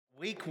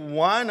Week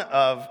one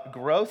of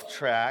Growth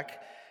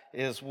Track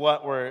is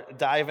what we're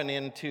diving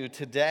into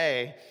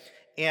today.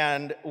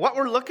 And what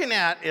we're looking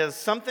at is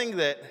something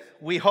that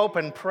we hope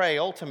and pray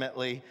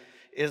ultimately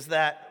is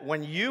that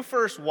when you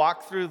first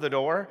walk through the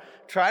door,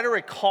 try to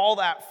recall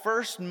that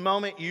first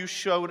moment you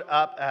showed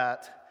up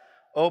at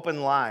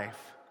Open Life.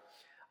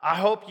 I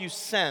hope you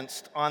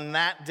sensed on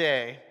that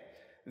day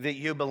that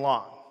you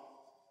belong.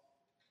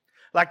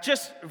 Like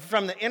just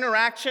from the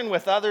interaction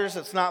with others,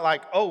 it's not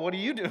like, oh, what are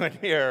you doing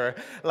here?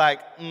 Like,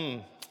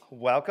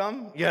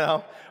 welcome,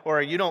 or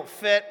you don't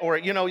fit,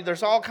 or,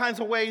 there's all kinds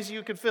of ways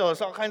you could feel.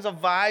 There's all kinds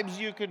of vibes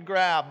you could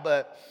grab,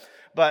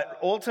 but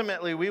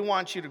ultimately we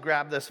want you to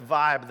grab this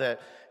vibe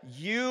that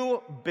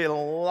you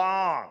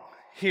belong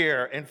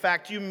here. In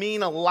fact, you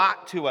mean a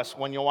lot to us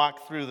when you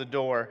walk through the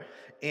door,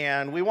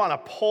 and we want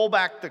to pull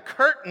back the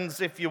curtains,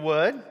 if you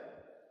would,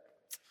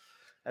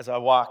 as I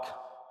walk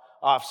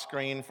off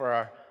screen for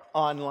our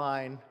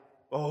online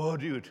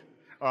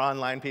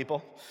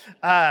people.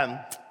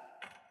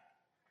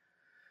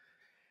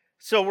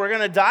 So we're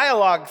going to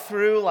dialogue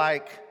through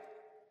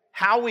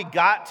how we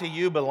got to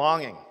you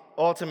belonging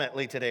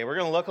ultimately today. We're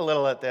going to look a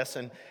little at this,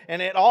 and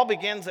it all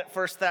begins at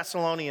 1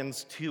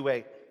 Thessalonians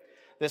 2:8.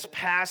 This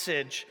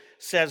passage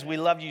says, we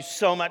love you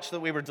so much that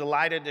we were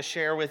delighted to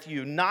share with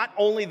you not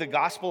only the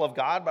gospel of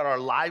God, but our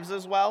lives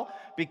as well,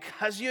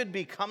 because you had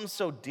become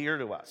so dear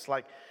to us.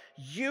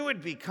 You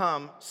had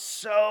become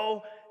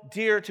so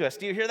dear to us.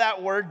 Do you hear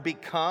that word,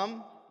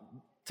 become?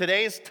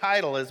 Today's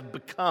title is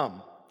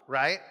become,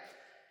 right?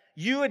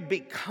 You had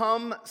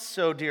become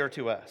so dear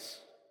to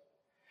us.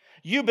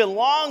 You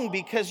belong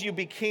because you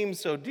became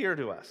so dear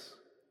to us.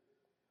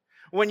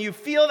 When you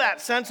feel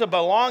that sense of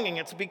belonging,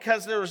 it's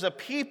because there was a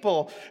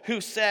people who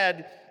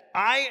said,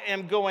 I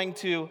am going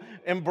to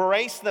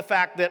embrace the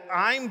fact that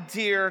I'm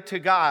dear to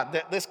God,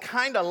 that this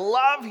kind of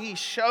love he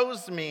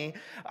shows me,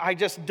 I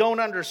just don't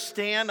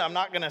understand. I'm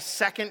not going to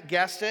second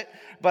guess it,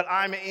 but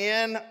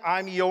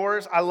I'm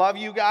yours. I love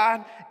you,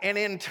 God. And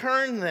in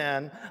turn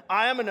then,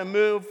 I am going to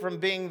move from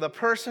being the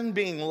person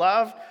being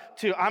loved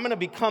to I'm going to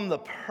become the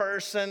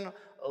person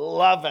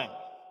loving.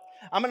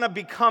 I'm going to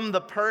become the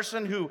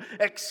person who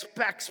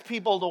expects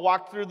people to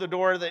walk through the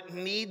door that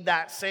need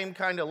that same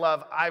kind of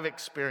love I've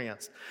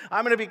experienced.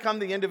 I'm going to become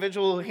the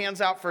individual who hands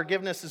out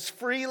forgiveness as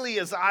freely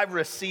as I've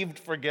received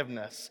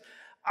forgiveness.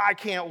 I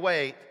can't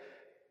wait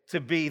to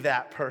be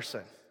that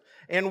person.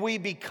 And we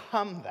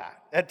become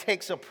that. That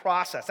takes a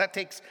process. That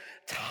takes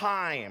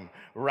time,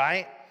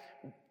 right?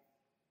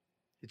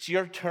 It's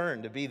your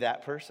turn to be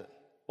that person,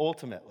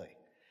 ultimately,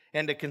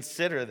 and to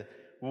consider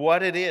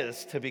what it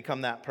is to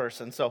become that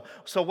person. So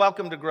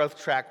welcome to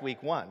Growth Track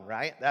Week 1,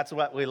 right? That's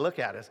what we look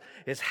at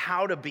is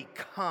how to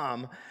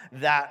become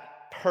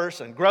that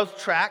person.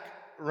 Growth Track,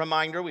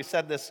 reminder, we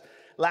said this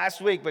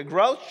last week, but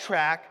Growth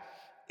Track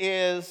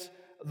is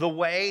the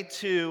way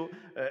to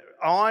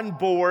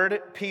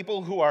onboard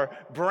people who are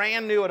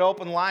brand new at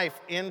Open Life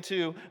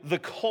into the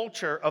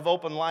culture of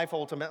Open Life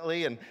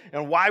ultimately and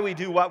why we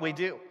do what we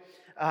do.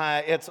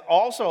 It's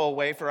also a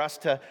way for us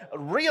to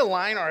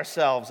realign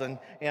ourselves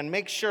and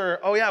make sure,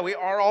 we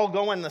are all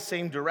going the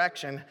same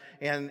direction.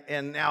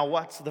 And now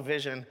what's the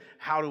vision?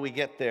 How do we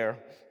get there?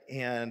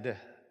 And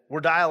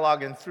we're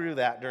dialoguing through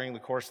that during the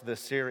course of this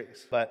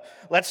series. But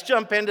let's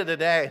jump into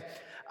today.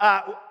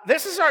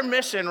 This is our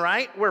mission,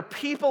 right? We're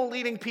people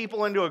leading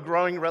people into a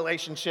growing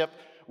relationship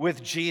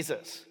with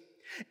Jesus.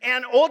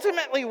 And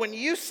ultimately, when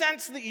you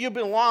sense that you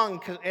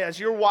belong, as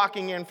you're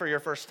walking in for your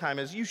first time,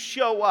 as you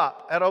show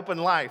up at Open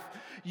Life,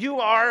 you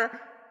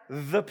are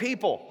the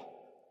people,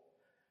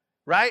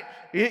 right?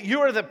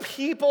 You are the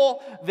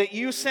people that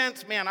you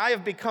sense, man, I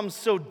have become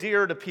so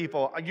dear to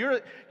people.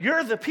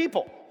 You're the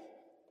people.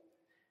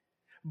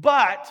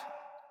 But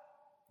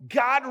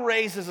God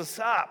raises us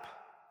up,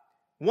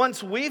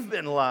 once we've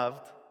been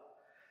loved,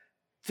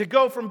 to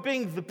go from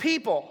being the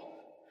people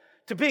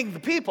to being the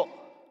people.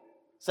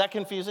 Is that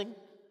confusing?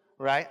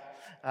 Right?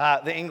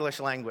 The English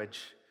language.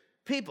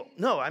 People.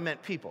 No, I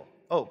meant people.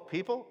 Oh,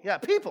 people? Yeah,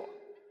 people.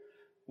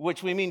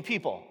 Which we mean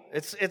people.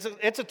 It's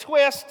a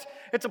twist.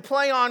 It's a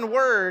play on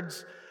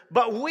words.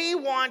 But we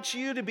want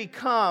you to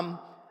become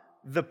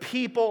the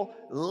people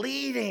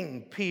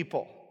leading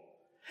people.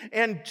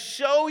 And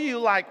show you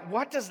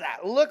what does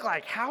that look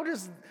like? How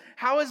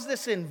is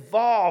this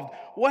involved?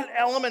 What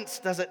elements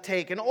does it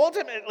take? And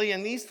ultimately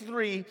in these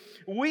 3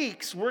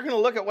 weeks, we're going to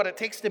look at what it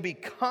takes to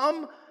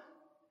become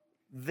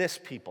this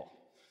people.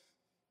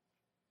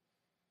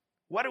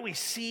 What do we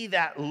see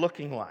that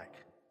looking like?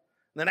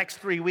 The next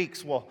 3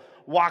 weeks, we'll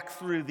walk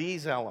through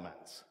these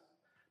elements.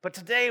 But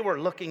today, we're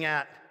looking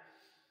at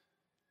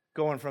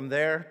going from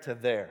there to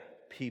there,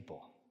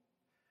 people.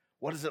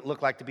 What does it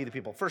look like to be the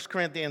people? 1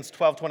 Corinthians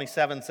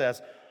 12:27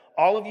 says,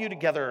 all of you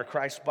together are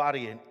Christ's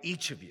body, and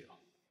each of you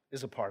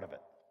is a part of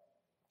it.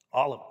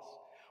 All of us.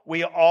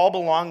 We all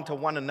belong to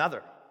one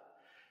another.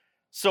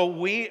 So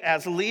we,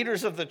 as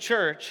leaders of the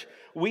church,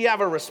 we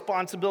have a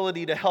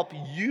responsibility to help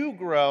you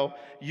grow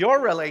your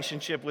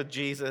relationship with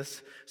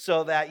Jesus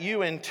so that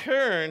you in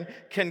turn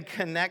can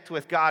connect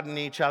with God and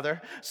each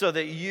other, so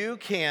that you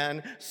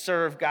can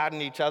serve God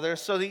and each other,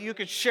 so that you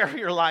can share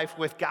your life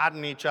with God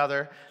and each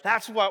other.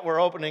 That's what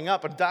we're opening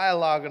up and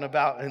dialoguing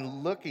about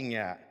and looking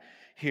at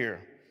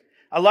here.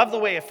 I love the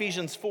way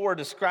Ephesians 4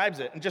 describes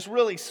it and just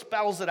really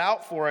spells it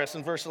out for us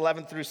in verse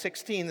 11 through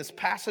 16. This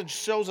passage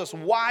shows us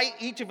why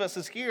each of us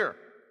is here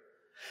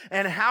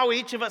and how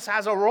each of us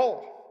has a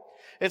role.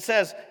 It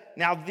says,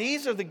 now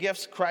these are the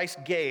gifts Christ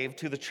gave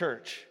to the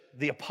church,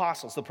 the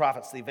apostles, the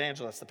prophets, the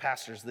evangelists, the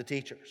pastors, the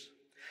teachers.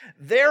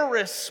 Their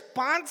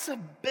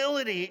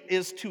responsibility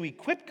is to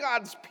equip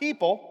God's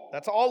people,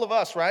 that's all of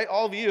us, right?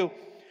 All of you,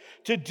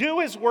 to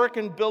do his work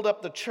and build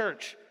up the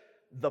church,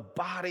 the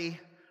body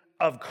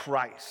of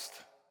Christ.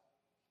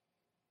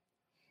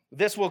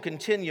 This will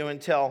continue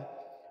until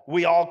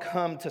we all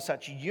come to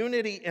such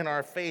unity in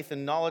our faith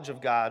and knowledge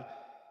of God,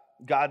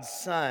 God's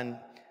Son,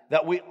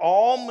 that we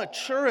all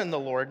mature in the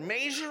Lord,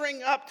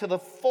 measuring up to the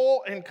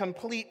full and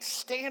complete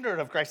standard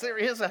of Christ. There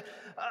is a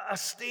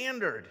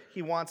standard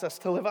he wants us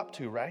to live up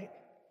to, right?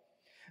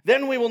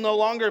 Then we will no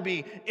longer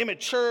be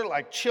immature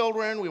like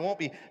children. We won't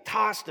be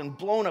tossed and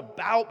blown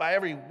about by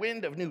every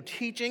wind of new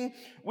teaching.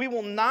 We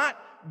will not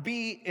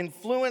be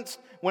influenced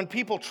when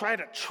people try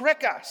to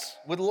trick us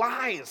with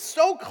lies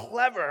so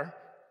clever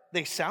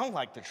they sound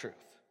like the truth.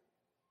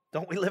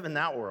 Don't we live in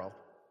that world?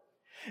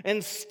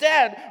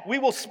 Instead, we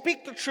will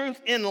speak the truth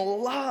in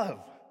love,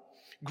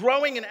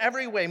 growing in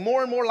every way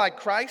more and more like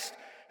Christ,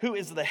 who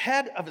is the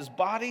head of his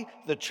body,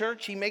 the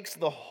church. He makes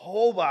the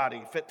whole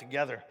body fit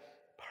together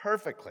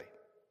perfectly.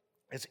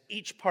 As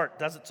each part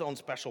does its own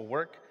special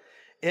work,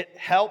 it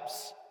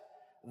helps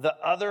the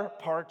other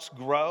parts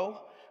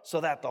grow so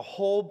that the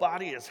whole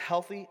body is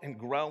healthy and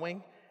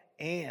growing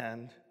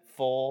and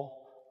full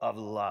of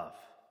love.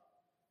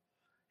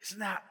 Isn't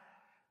that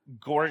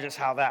gorgeous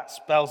how that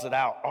spells it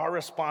out? Our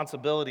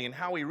responsibility and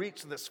how we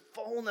reach this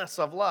fullness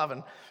of love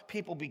and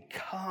people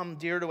become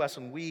dear to us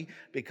and we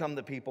become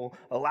the people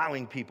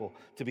allowing people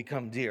to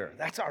become dear.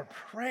 That's our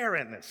prayer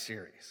in this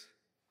series,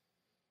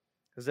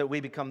 is that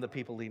we become the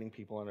people leading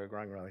people into a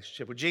growing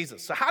relationship with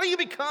Jesus. So how do you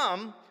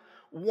become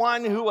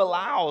one who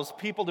allows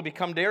people to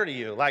become dear to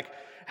you? Like,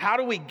 how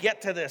do we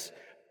get to this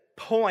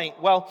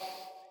point? Well,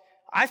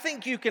 I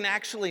think you can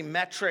actually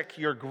metric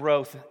your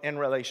growth in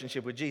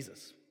relationship with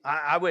Jesus.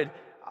 I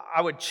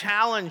would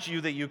challenge you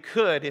that you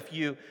could, if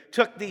you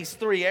took these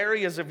three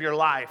areas of your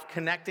life,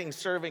 connecting,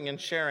 serving, and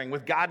sharing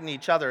with God and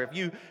each other, if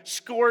you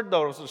scored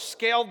those or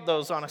scaled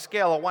those on a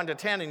scale of 1 to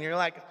 10, and you're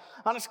like,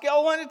 on a scale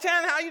of 1 to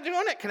 10, how are you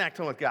doing it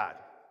connecting with God?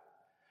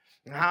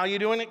 And how are you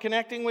doing it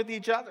connecting with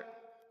each other?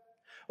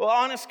 Well,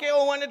 on a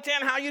scale of 1 to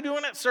 10, how are you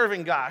doing it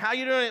serving God? How are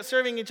you doing it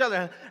serving each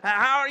other?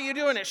 How are you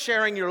doing it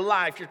sharing your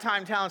life, your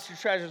time, talents, your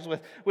treasures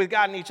with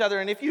God and each other?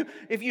 And if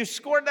you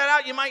scored that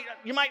out,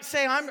 you might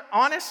say,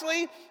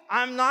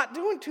 I'm not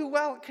doing too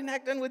well at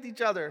connecting with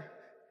each other.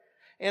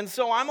 And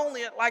so I'm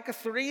only at like a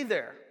 3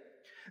 there.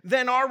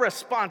 Then our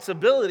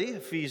responsibility,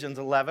 Ephesians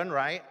 11,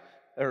 right?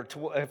 Or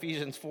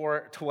Ephesians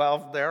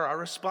 4:12 there, our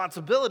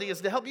responsibility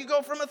is to help you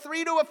go from a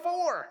 3 to a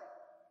 4.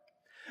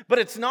 But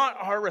it's not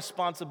our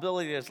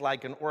responsibility as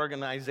like an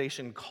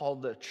organization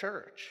called the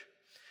church.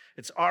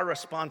 It's our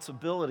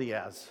responsibility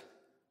as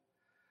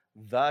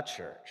the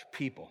church,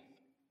 people,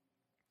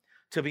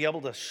 to be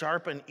able to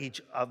sharpen each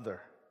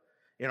other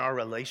in our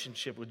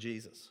relationship with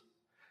Jesus.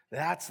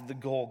 That's the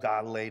goal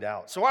God laid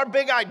out. So our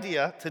big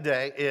idea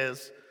today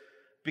is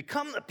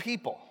become the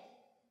people.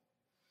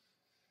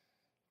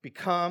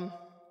 Become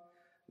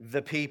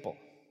the people.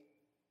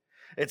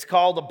 It's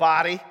called the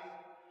body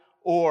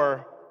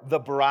or the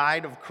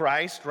bride of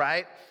Christ,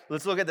 right?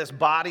 Let's look at this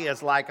body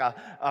as like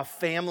a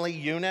family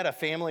unit, a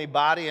family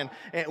body, and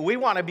we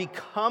want to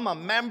become a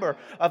member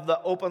of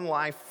the Open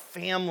Life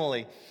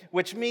family,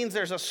 which means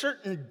there's a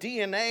certain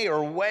DNA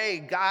or way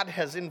God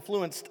has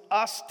influenced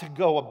us to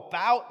go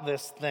about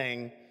this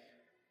thing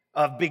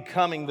of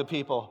becoming the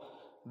people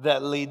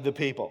that lead the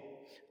people.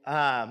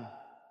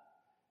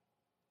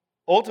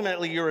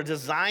 Ultimately, you're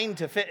designed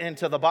to fit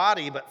into the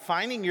body, but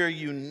finding your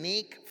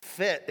unique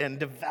fit and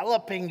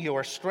developing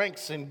your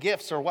strengths and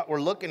gifts are what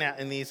we're looking at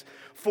in these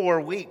 4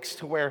 weeks,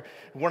 to where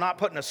we're not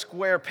putting a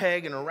square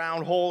peg in a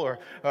round hole or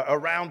a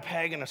round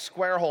peg in a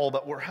square hole,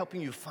 but we're helping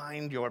you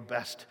find your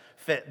best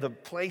fit, the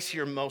place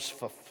you're most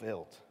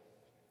fulfilled.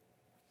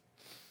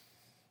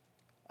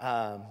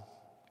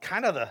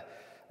 Kind of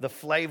the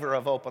flavor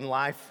of Open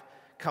Life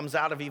comes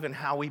out of even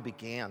how we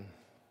began.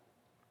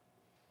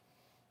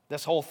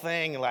 This whole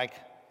thing, like,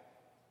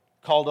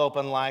 called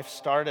Open Life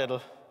started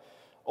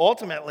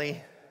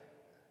ultimately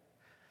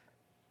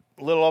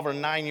a little over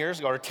 9 years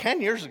ago, or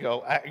 10 years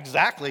ago,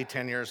 exactly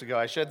 10 years ago,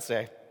 I should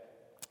say,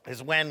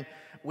 is when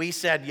we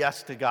said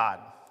yes to God.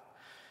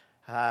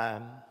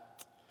 And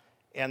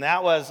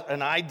that was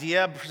an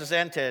idea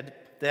presented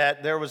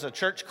that there was a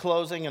church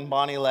closing in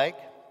Bonnie Lake,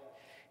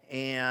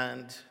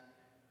 and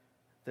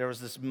There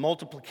was this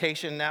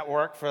multiplication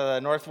network for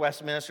the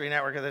Northwest Ministry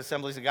Network of the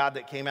Assemblies of God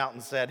that came out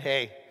and said,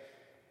 hey,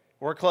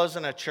 we're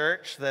closing a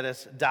church that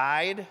has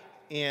died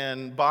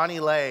in Bonnie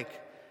Lake,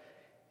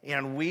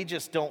 and we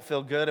just don't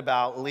feel good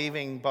about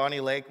leaving Bonnie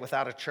Lake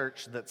without a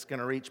church that's going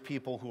to reach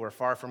people who are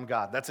far from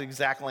God. That's the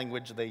exact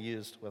language they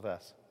used with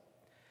us.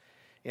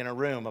 In a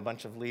room, a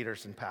bunch of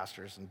leaders and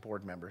pastors and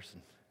board members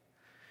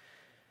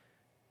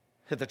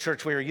at the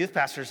church we were youth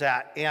pastors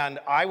at. And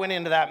I went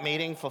into that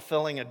meeting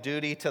fulfilling a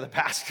duty to the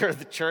pastor of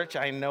the church.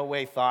 I in no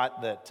way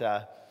thought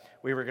that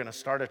we were going to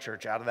start a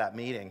church out of that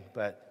meeting.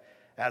 But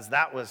as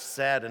that was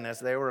said, and as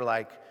they were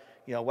like,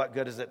 what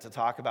good is it to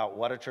talk about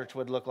what a church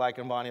would look like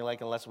in Bonnie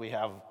Lake unless we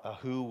have a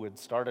who would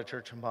start a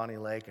church in Bonnie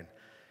Lake? And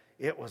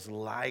it was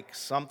like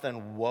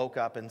something woke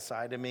up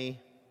inside of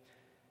me.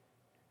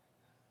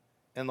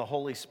 And the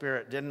Holy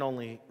Spirit didn't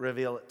only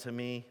reveal it to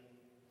me,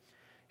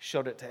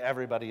 showed it to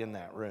everybody in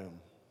that room.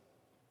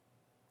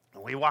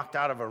 And we walked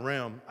out of a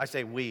room. I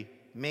say we,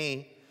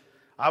 me.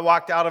 I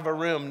walked out of a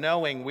room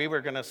knowing we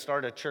were going to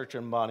start a church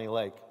in Bonnie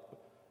Lake.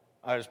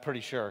 I was pretty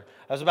sure.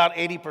 I was about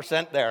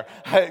 80% there.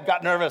 I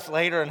got nervous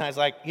later, and I was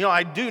like,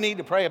 I do need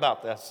to pray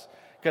about this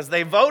because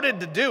they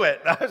voted to do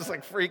it. I was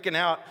like freaking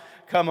out.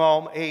 Come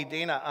home. Hey,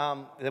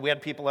 Dana, we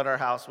had people at our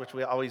house, which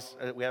we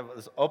have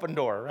this open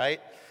door,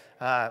 right?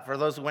 For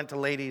those who went to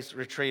ladies'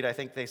 retreat, I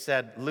think they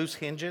said loose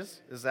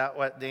hinges. Is that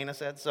what Dana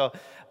said? So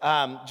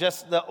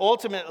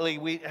ultimately,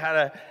 we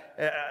had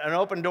an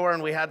open door,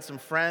 and we had some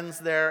friends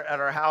there at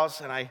our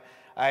house, and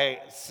I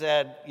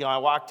said, I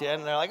walked in,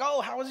 and they're like,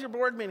 oh, how was your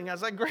board meeting? I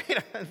was like, great,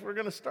 we're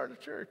going to start a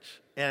church.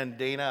 And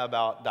Dana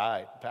about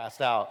died,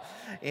 passed out.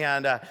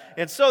 And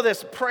so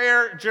this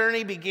prayer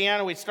journey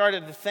began. We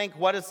started to think,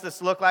 what does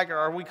this look like? Or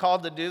are we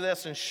called to do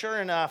this? And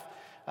sure enough,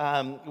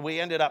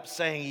 we ended up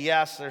saying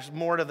yes. There's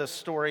more to the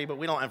story, but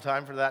we don't have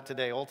time for that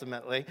today,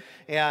 ultimately.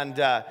 And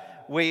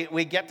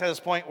we get to this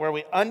point where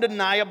we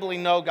undeniably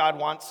know God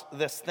wants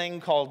this thing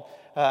called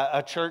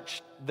a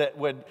church that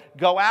would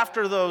go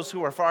after those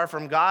who are far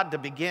from God to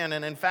begin.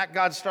 And in fact,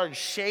 God started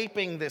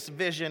shaping this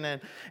vision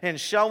and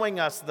showing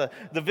us the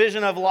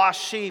vision of lost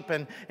sheep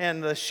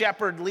and the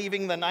shepherd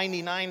leaving the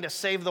 99 to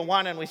save the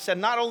one. And we said,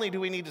 not only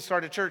do we need to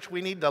start a church,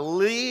 we need to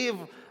leave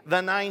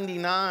the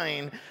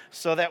 99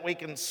 so that we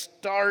can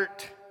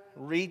start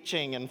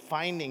reaching and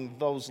finding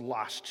those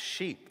lost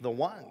sheep, the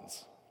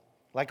ones,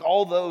 like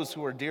all those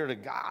who are dear to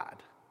God.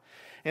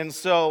 And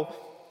so,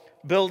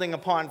 building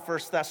upon 1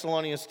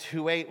 Thessalonians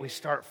 2:8, we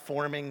start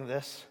forming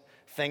this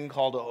thing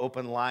called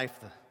Open Life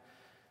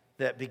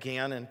that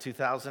began in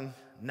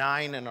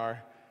 2009 in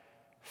our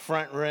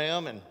front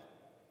room. In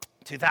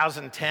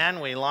 2010,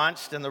 we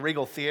launched in the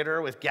Regal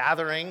Theater with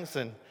gatherings.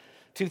 In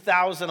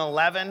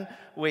 2011,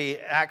 we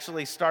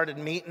actually started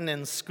meeting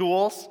in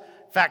schools.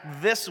 In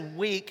fact, this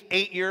week,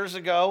 8 years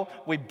ago,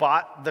 we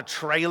bought the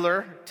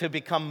trailer to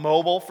become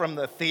mobile from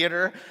the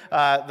theater.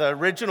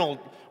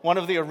 One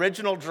of the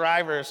original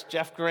drivers,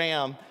 Jeff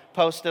Graham,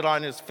 posted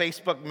on his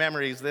Facebook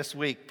memories this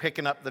week,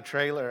 picking up the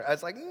trailer. I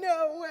was like,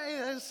 no way,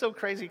 that is so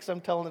crazy, because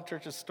I'm telling the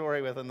church's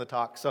story within the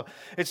talk. So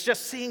it's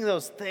just seeing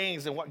those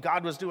things and what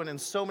God was doing in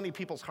so many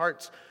people's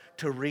hearts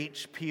to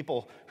reach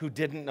people who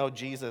didn't know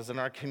Jesus in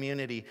our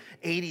community.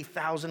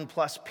 80,000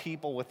 plus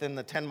people within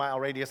the 10-mile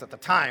radius at the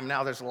time.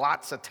 Now there's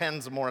lots of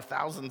tens of more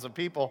thousands of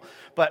people.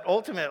 But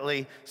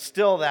ultimately,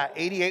 still that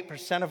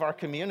 88% of our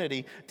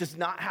community does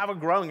not have a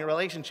growing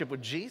relationship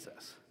with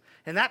Jesus.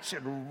 And that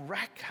should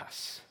wreck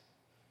us.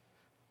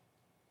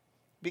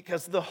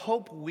 Because the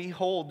hope we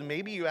hold,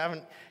 maybe you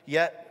haven't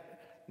yet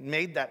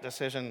made that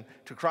decision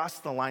to cross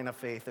the line of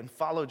faith and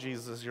follow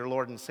Jesus as your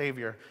Lord and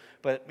Savior.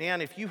 But man,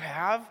 if you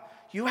have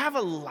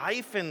a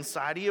life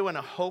inside of you and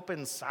a hope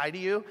inside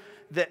of you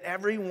that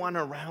everyone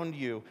around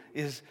you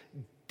is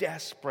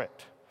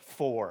desperate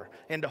for.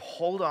 And to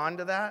hold on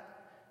to that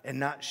and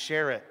not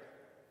share it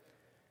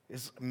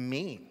is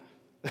mean.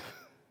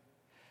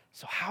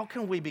 So how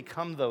can we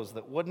become those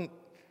that wouldn't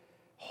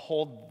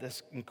hold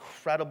this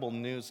incredible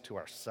news to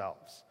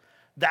ourselves?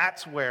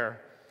 That's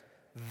where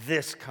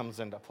this comes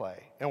into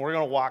play. And we're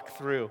going to walk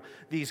through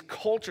these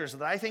cultures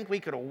that I think we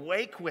could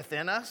awake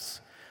within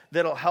us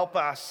that'll help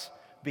us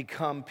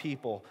become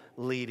people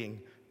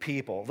leading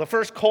people. The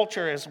first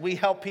culture is we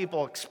help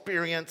people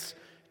experience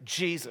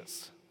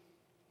Jesus.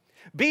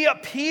 Be a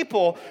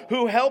people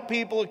who help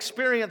people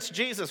experience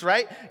Jesus,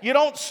 right? You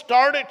don't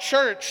start a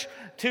church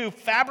to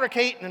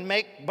fabricate and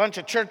make a bunch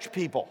of church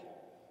people.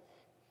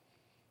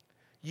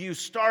 You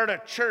start a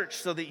church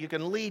so that you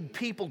can lead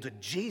people to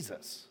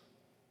Jesus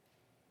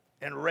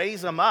and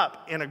raise them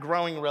up in a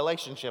growing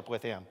relationship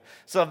with Him.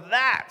 So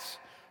that's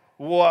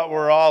what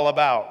we're all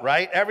about,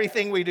 right?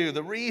 Everything we do,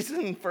 the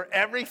reason for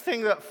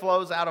everything that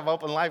flows out of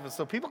Open Life is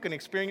so people can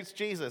experience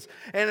Jesus,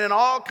 and in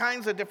all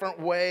kinds of different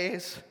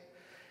ways.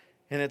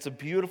 And it's a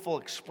beautiful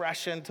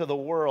expression to the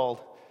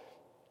world.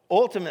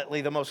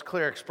 Ultimately, the most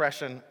clear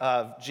expression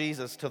of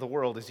Jesus to the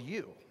world is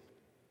you.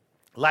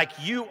 Like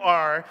you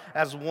are,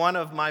 as one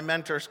of my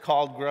mentors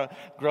called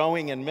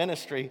Growing in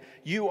Ministry,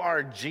 you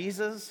are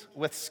Jesus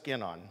with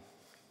skin on.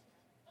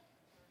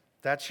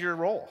 That's your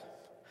role.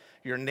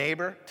 your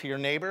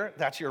neighbor,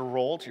 that's your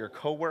role, to your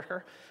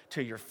coworker,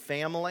 to your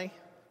family.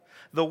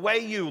 The way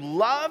you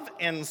love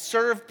and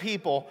serve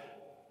people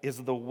is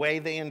the way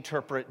they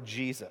interpret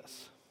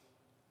Jesus.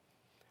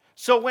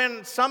 So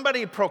when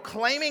somebody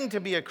proclaiming to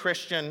be a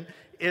Christian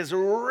is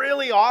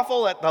really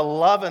awful at the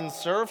love and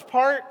serve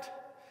part,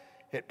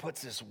 it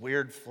puts this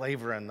weird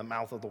flavor in the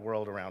mouth of the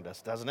world around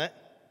us, doesn't it?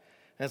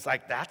 And it's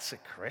like, that's a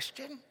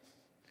Christian?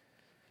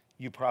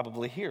 You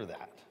probably hear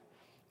that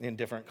in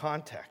different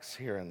contexts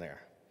here and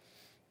there.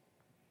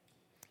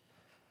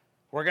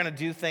 We're going to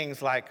do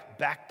things like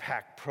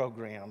backpack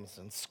programs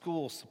and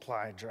school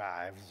supply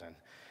drives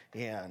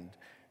and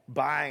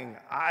buying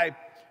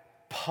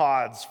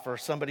iPods for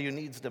somebody who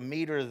needs to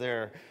meter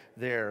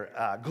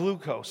their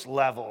glucose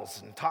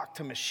levels and talk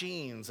to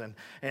machines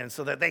and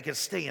so that they can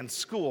stay in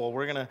school.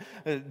 We're going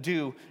to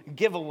do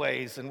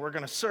giveaways, and we're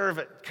going to serve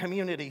at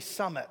community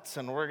summits,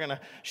 and we're going to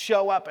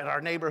show up at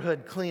our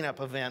neighborhood cleanup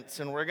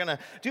events, and we're going to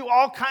do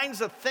all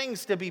kinds of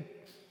things to be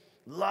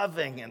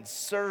loving and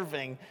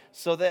serving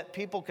so that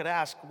people could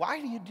ask,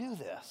 why do you do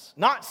this?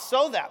 Not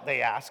so that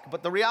they ask,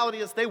 but the reality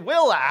is they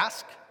will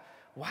ask,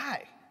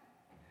 why?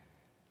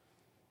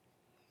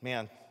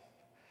 Man,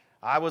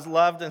 I was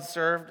loved and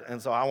served,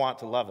 and so I want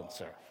to love and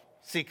serve.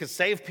 See, because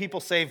save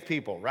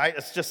people, right?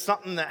 It's just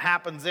something that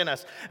happens in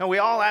us. And we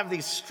all have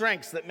these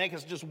strengths that make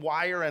us just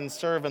wire and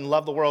serve and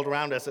love the world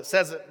around us. It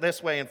says it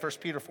this way in 1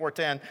 Peter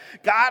 4:10.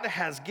 God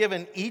has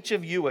given each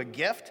of you a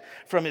gift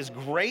from his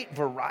great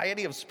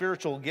variety of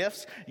spiritual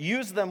gifts.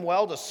 Use them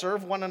well to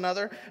serve one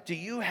another. Do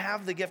you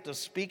have the gift of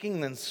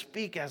speaking? Then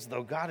speak as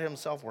though God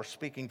himself were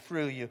speaking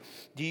through you.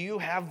 Do you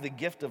have the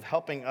gift of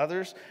helping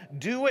others?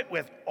 Do it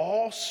with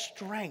all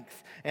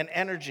strength and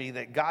energy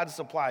that God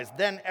supplies.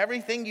 Then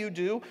everything you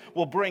do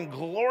will bring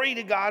glory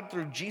to God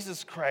through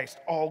Jesus Christ.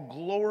 All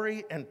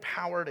glory and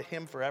power to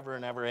him forever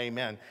and ever.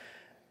 Amen.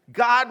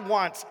 God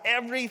wants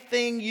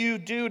everything you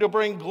do to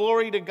bring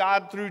glory to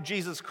God through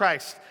Jesus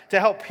Christ, to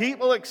help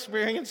people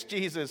experience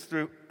Jesus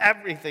through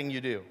everything you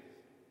do.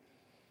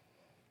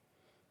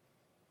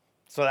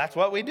 So that's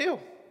what we do.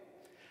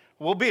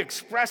 We'll be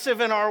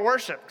expressive in our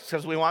worship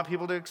because we want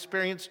people to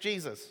experience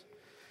Jesus.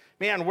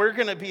 Man, we're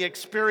going to be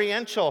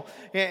experiential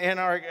in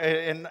our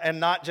and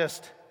not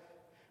just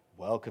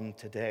welcome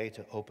today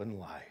to Open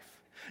Life.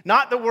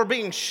 Not that we're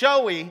being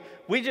showy,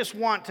 we just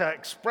want to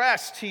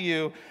express to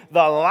you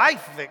the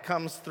life that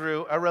comes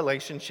through a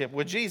relationship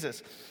with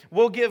Jesus.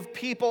 We'll give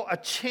people a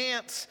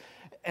chance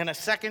and a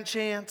second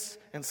chance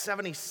and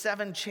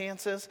 77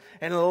 chances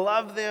and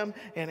love them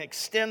and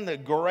extend the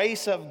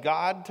grace of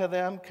God to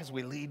them because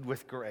we lead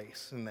with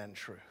grace and then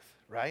truth,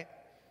 right?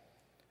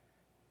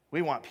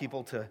 We want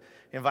people to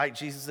invite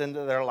Jesus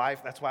into their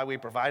life. That's why we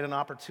provide an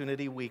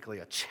opportunity weekly,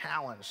 a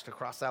challenge to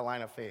cross that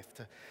line of faith,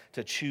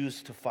 to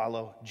choose to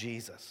follow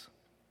Jesus.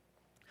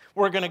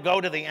 We're going to go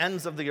to the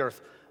ends of the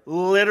earth,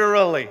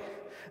 literally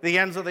the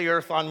ends of the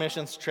earth on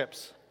missions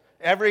trips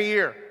every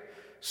year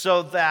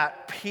so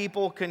that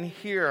people can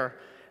hear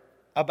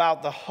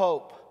about the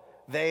hope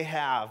they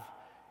have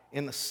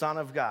in the Son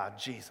of God,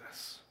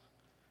 Jesus.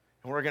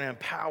 And we're going to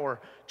empower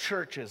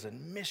churches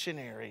and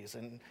missionaries.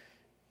 And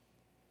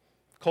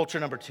culture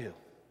number 2,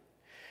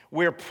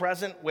 we're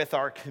present with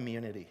our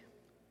community.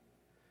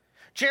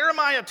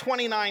 Jeremiah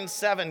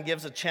 29:7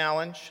 gives a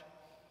challenge.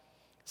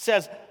 It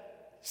says,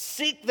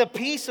 seek the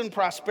peace and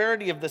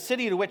prosperity of the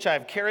city to which I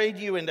have carried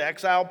you into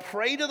exile.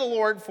 Pray to the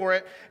Lord for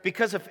it,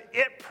 because if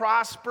it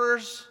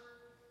prospers,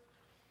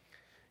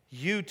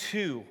 you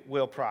too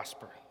will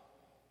prosper.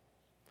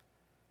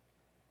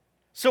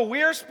 So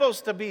we're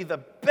supposed to be the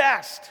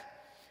best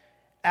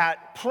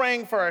at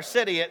praying for our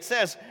city. It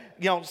says,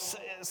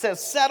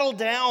 settle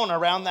down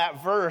around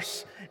that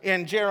verse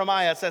in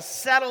Jeremiah. It says,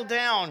 settle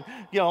down,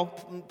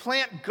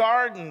 plant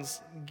gardens,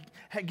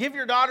 give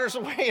your daughters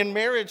away in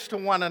marriage to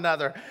one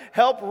another,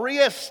 help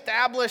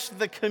reestablish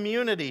the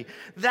community.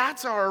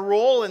 That's our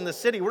role in the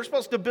city. We're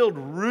supposed to build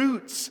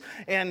roots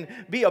and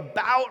be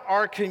about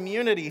our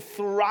community,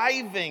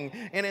 thriving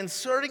and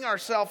inserting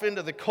ourselves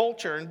into the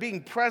culture and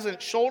being present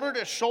shoulder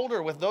to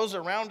shoulder with those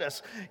around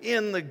us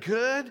in the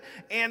good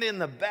and in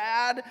the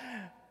bad.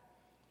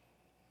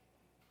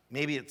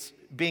 Maybe it's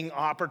being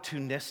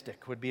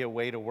opportunistic would be a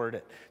way to word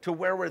it, to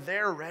where we're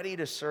there ready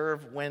to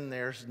serve when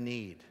there's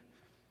need.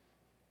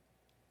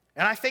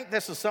 And I think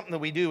this is something that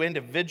we do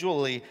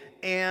individually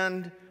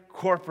and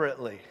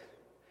corporately,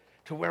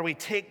 to where we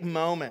take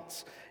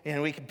moments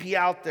and we can be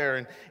out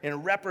there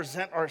and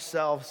represent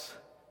ourselves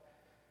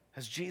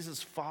as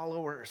Jesus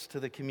followers to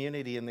the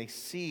community, and they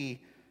see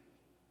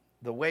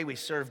the way we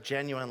serve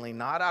genuinely,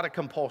 not out of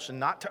compulsion,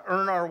 not to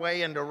earn our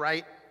way into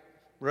right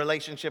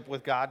relationship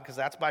with God, because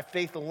that's by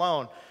faith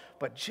alone,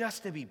 but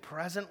just to be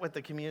present with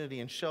the community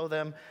and show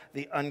them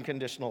the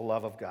unconditional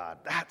love of God.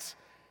 That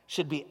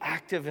should be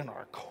active in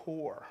our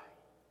core.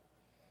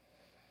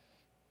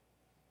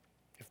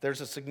 If there's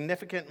a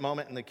significant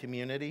moment in the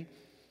community,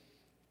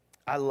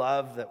 I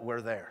love that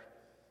we're there.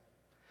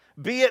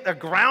 Be it a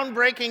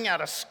groundbreaking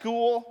at a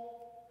school,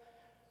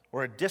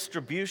 or a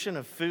distribution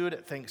of food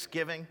at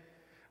Thanksgiving,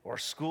 or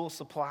school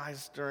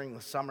supplies during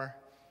the summer.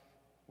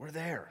 We're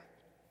there.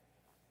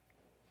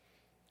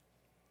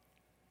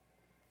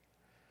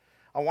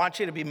 I want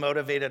you to be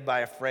motivated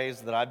by a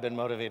phrase that I've been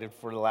motivated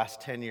for the last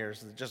 10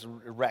 years. It just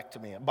wrecked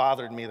me. It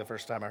bothered me the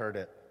first time I heard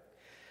it.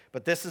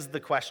 But this is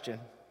the question.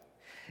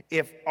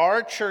 If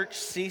our church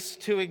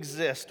ceased to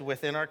exist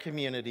within our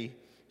community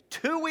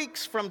 2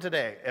 weeks from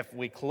today, if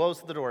we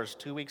close the doors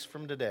 2 weeks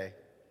from today,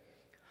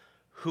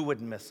 who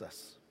would miss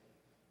us?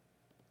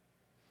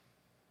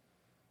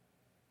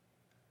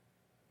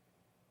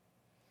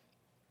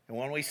 And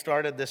when we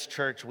started this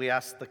church, we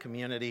asked the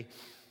community,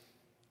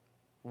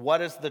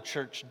 what is the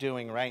church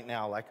doing right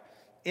now? Like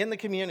in the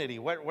community,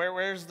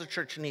 where's the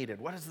church needed?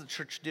 What is the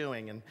church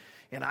doing?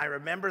 And I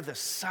remember the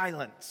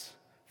silence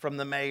from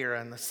the mayor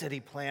and the city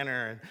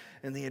planner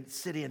and the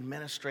city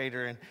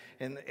administrator,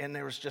 and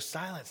there was just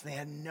silence. They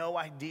had no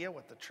idea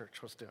what the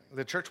church was doing.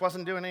 The church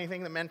wasn't doing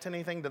anything that meant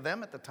anything to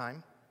them at the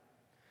time.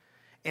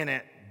 And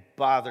it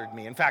bothered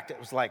me. In fact, it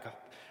was like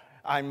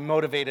I'm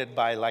motivated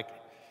by like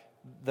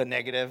the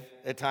negative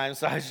at times.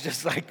 So I was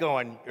just like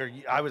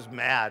I was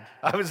mad.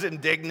 I was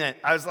indignant.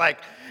 I was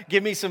like,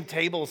 give me some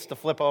tables to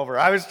flip over.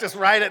 I was just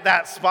right at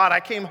that spot. I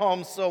came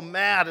home so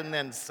mad and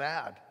then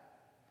sad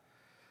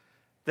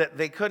that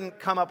they couldn't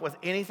come up with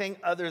anything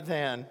other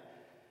than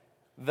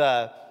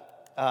the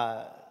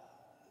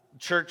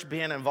church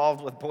being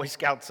involved with Boy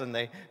Scouts, and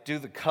they do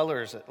the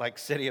colors at like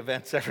city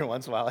events every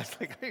once in a while. I was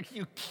like, are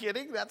you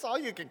kidding? That's all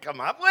you can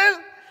come up with?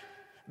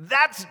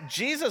 That's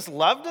Jesus'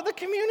 love to the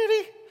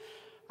community?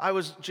 I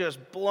was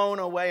just blown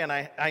away, and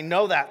I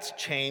know that's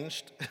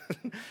changed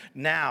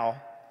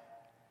now.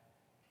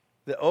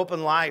 The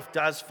Open Life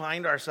does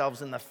find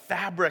ourselves in the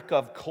fabric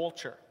of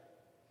culture.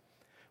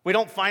 We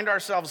don't find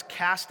ourselves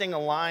casting a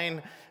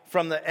line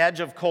from the edge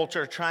of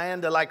culture,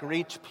 trying to like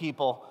reach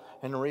people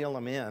and reel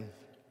them in.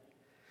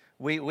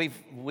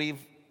 We've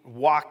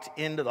walked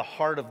into the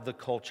heart of the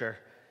culture,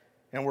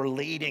 and we're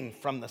leading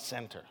from the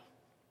center.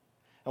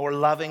 And we're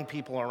loving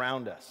people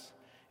around us.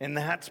 And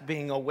that's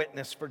being a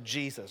witness for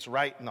Jesus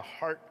right in the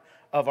heart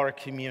of our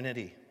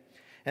community.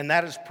 And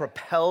that has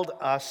propelled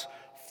us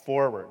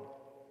forward.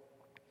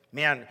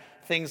 Man,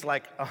 things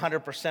like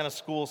 100% of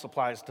school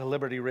supplies to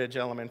Liberty Ridge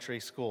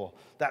Elementary School,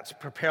 that's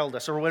propelled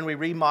us. Or when we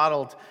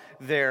remodeled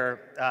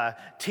their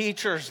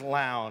teacher's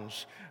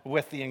lounge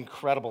with the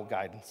incredible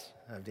guidance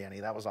of Danny,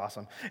 that was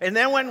awesome. And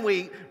then when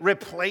we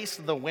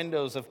replaced the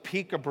windows of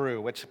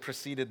Peekaboo, which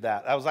preceded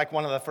that, that was like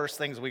one of the first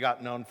things we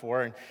got known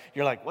for. And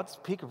you're like, what's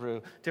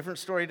Peekaboo? Different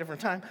story,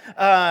 different time.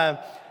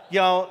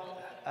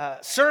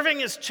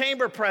 Serving as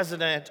chamber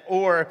president,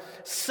 or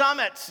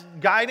summits,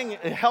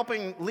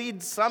 helping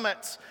lead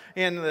summits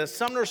in the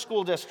Sumner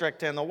School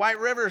District and the White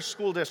River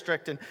School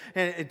District,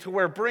 and to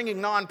where bringing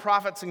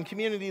nonprofits and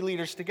community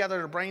leaders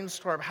together to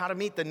brainstorm how to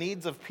meet the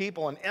needs of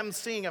people, and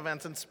emceeing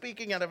events and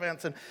speaking at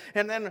events,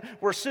 and then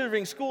we're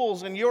serving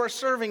schools, and you're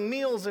serving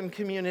meals in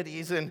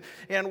communities, and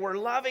we're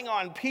loving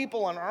on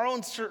people in our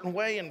own certain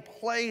way and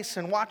place,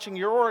 and watching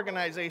your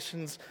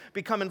organizations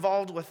become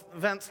involved with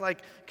events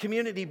like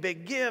Community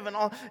Big Give and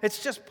all.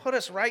 It's just put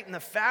us right in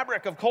the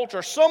fabric of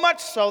culture, so much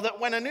so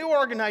that when a new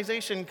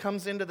organization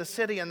comes into the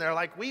city and they're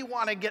like, we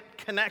want to get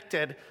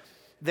connected,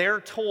 they're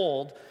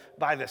told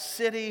by the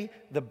city,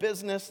 the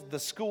business, the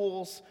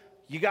schools,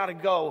 you got to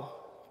go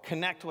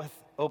connect with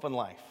Open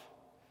Life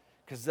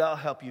because they'll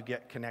help you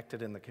get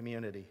connected in the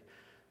community.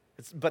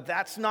 But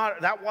that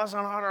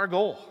wasn't our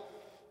goal.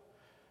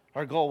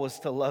 Our goal was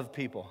to love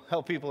people,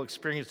 help people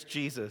experience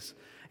Jesus,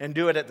 and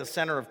do it at the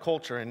center of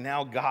culture, and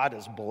now God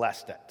has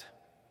blessed it.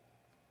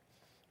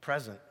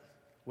 Present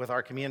with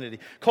our community.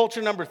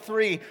 Culture number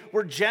 3,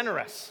 we're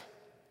generous.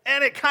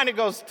 And it kind of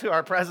goes to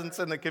our presence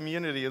in the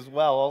community as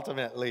well,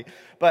 ultimately.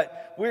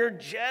 But we're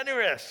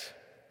generous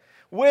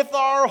with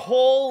our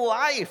whole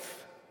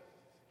life.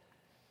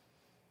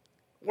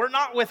 We're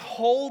not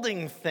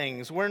withholding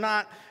things. We're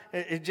not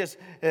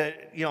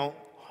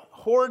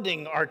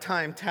hoarding our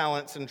time,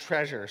 talents, and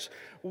treasures.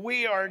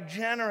 We are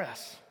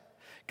generous.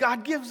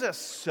 God gives us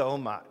so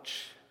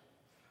much.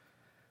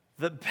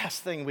 The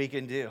best thing we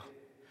can do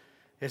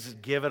is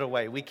give it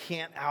away. We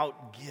can't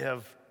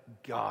outgive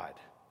God.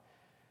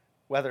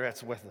 Whether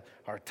it's with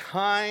our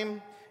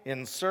time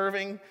in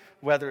serving,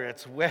 whether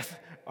it's with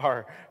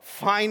our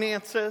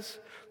finances,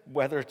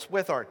 whether it's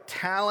with our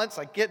talents.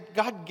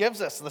 God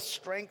gives us the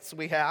strengths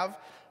we have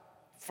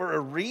for a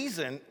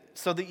reason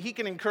so that He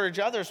can encourage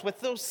others with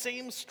those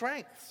same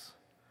strengths.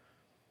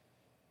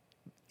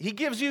 He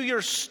gives you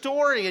your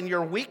story and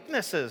your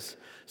weaknesses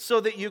so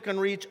that you can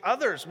reach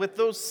others with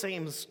those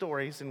same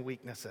stories and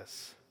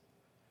weaknesses.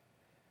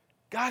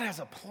 God has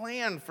a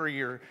plan for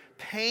your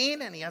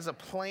pain, and He has a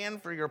plan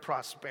for your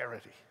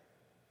prosperity.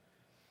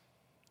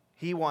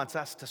 He wants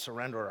us to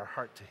surrender our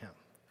heart to Him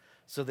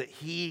so that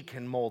He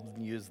can mold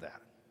and use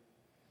that.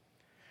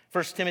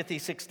 1 Timothy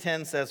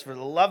 6:10 says, "For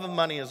the love of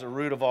money is a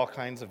root of all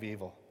kinds of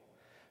evil.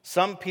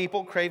 Some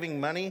people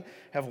craving money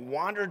have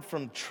wandered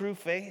from true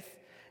faith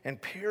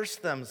and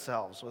pierced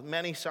themselves with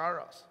many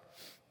sorrows."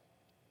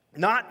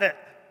 Not that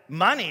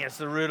money is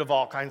the root of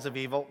all kinds of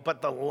evil,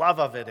 but the love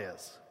of it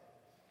is.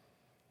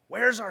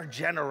 Where's our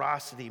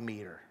generosity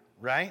meter,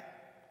 right?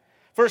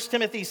 1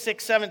 Timothy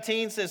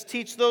 6:17 says,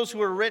 teach those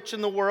who are rich in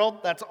the world,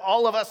 that's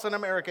all of us in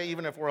America,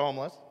 even if we're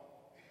homeless,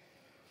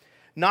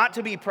 not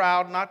to be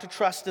proud, not to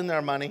trust in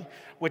their money,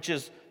 which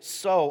is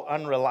so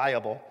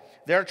unreliable.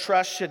 Their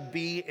trust should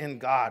be in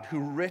God,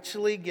 who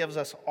richly gives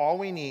us all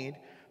we need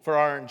for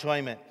our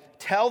enjoyment.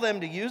 Tell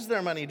them to use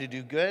their money to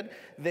do good.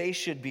 They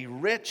should be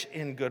rich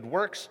in good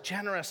works,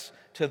 generous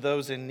to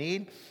those in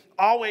need,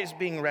 always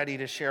being ready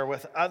to share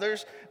with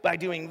others. By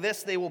doing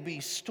this, they will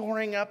be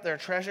storing up their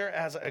treasure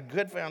as a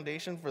good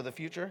foundation for the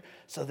future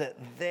so that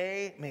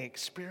they may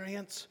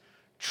experience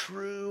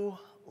true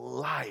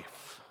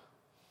life.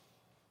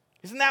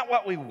 Isn't that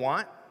what we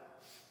want?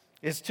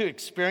 Is to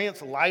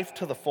experience life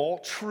to the full,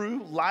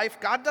 true life.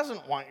 God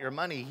doesn't want your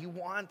money. He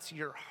wants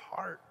your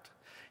heart.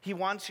 He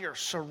wants your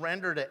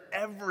surrender to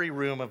every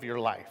room of your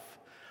life.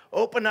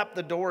 Open up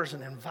the doors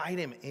and invite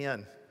him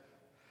in.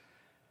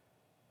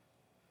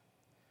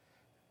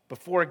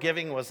 Before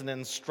giving was an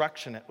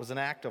instruction, it was an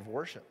act of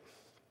worship.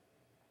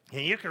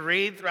 And you can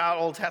read throughout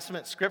Old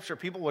Testament scripture,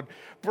 people would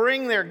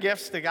bring their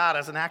gifts to God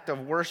as an act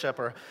of worship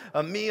or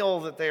a meal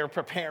that they are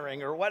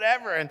preparing or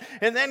whatever. And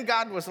then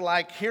God was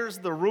like, here's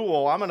the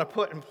rule I'm going to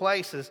put in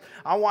place is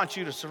I want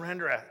you to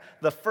surrender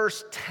the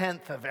first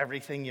tenth of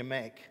everything you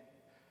make.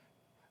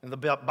 And the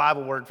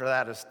Bible word for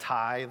that is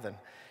tithe.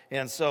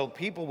 And so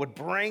people would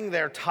bring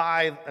their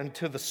tithe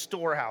into the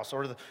storehouse,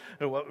 or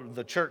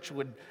the church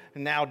would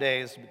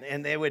nowadays,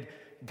 and they would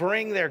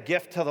bring their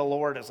gift to the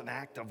Lord as an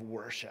act of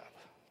worship,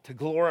 to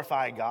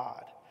glorify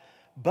God.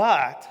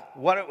 But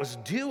what it was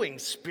doing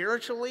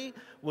spiritually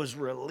was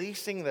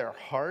releasing their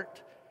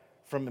heart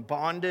from the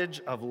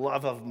bondage of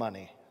love of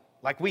money.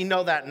 Like we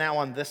know that now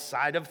on this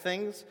side of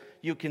things,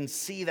 you can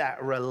see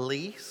that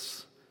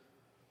release.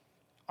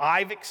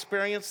 I've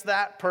experienced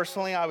that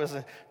personally.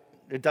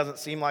 It doesn't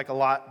seem like a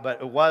lot,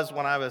 but it was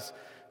when I was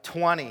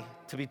 20.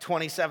 To be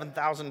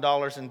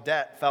 $27,000 in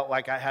debt felt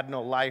like I had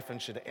no life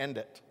and should end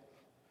it.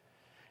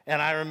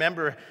 And I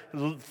remember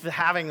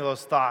having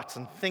those thoughts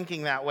and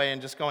thinking that way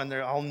and just going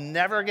there, I'll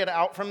never get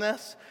out from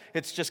this.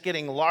 It's just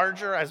getting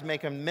larger. I was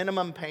making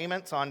minimum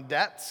payments on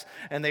debts,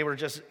 and they were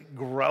just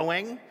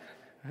growing.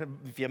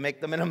 If you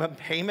make the minimum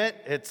payment,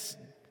 it's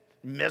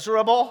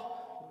miserable.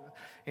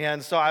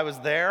 And so I was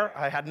there.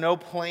 I had no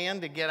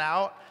plan to get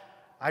out.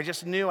 I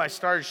just knew. I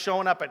started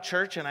showing up at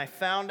church, and I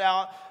found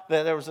out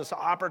that there was this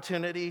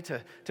opportunity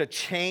to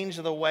change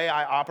the way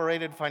I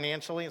operated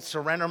financially and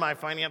surrender my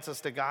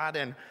finances to God.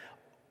 And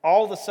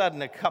all of a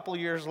sudden, a couple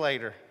years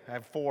later, I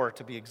have 4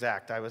 to be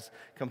exact, I was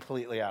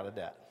completely out of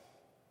debt.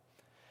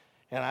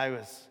 And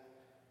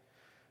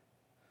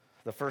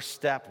the first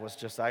step was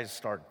I just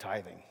started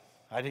tithing.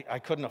 I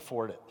couldn't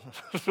afford it,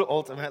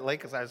 ultimately,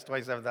 because I was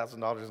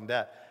 $27,000 in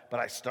debt, but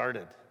I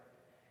started.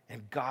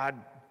 And God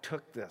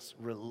took this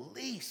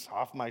release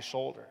off my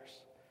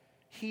shoulders.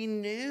 He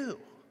knew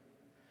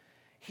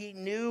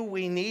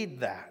we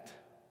need that.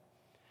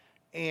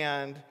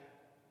 And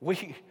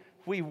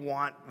we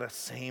want the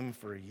same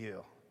for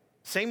you.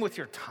 Same with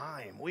your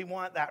time. We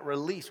want that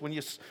release. When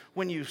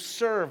you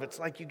serve, it's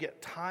like you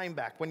get time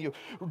back. When you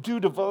do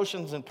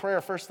devotions and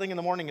prayer first thing in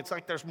the morning, it's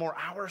like there's more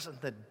hours in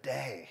the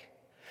day.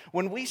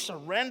 When we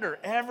surrender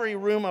every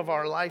room of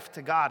our life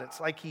to God, it's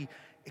like he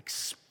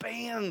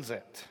expands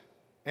it.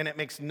 And it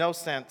makes no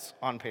sense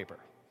on paper.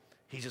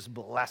 He just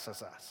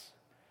blesses us.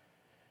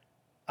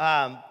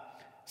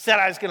 Said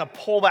I was going to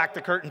pull back the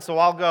curtain, so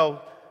I'll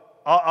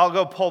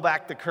go pull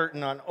back the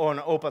curtain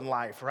on Open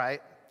Life,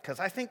 right?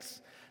 Because I think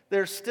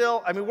there's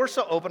still, we're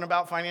so open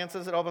about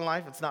finances at Open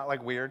Life. It's not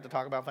like weird to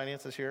talk about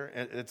finances here.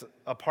 It's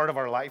a part of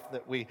our life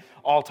that we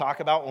all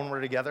talk about when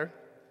we're together.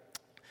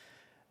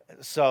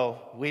 So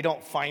we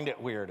don't find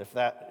it weird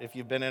if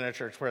you've been in a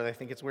church where they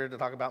think it's weird to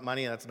talk about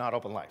money and it's not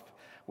Open Life.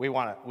 We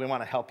want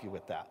to help you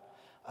with that.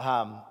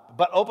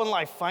 But Open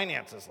Life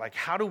finances, like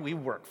how do we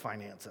work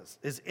finances,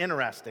 is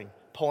interesting,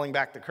 pulling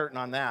back the curtain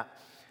on that.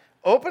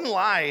 Open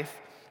Life,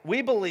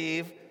 we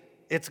believe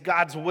it's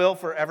God's will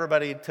for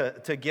everybody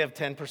to give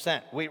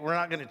 10%. We're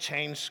not going to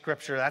change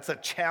Scripture. That's a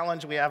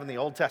challenge we have in the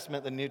Old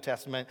Testament, the New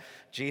Testament.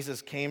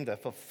 Jesus came to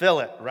fulfill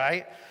it,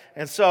 right?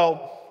 And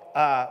so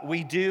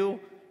we do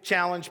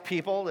challenge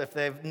people, if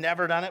they've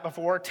never done it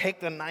before,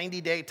 take the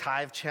 90-day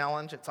tithe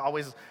challenge.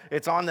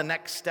 It's on the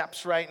next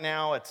steps right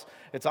now.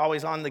 It's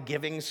always on the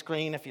giving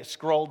screen. If you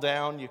scroll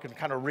down, you can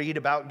kind of read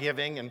about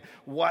giving and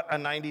what a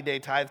 90-day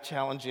tithe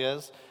challenge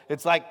is.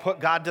 It's like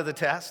put God to the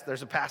test.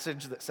 There's a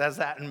passage that says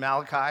that in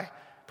Malachi.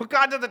 Put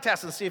God to the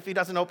test and see if he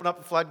doesn't open up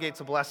the floodgates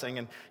of blessing.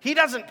 And he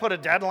doesn't put a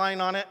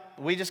deadline on it.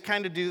 We just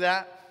kind of do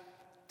that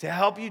to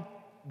help you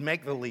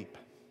make the leap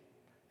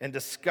and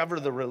discover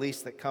the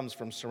release that comes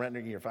from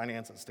surrendering your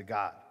finances to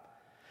God.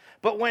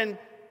 But when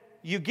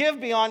you give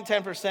beyond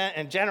 10%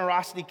 and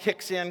generosity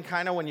kicks in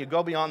kind of when you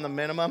go beyond the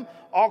minimum,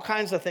 all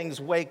kinds of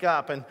things wake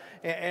up.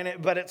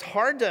 But it's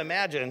hard to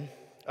imagine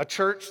a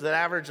church that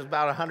averages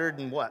about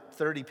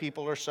 130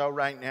 people or so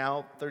right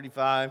now,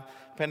 35,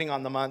 depending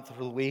on the month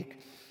or the week.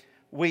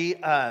 We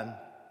as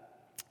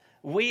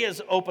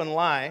Open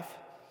Life,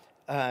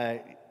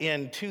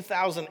 in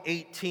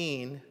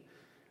 2018,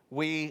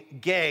 we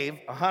gave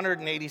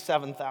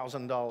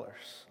 $187,000.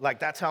 Like,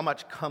 that's how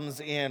much comes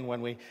in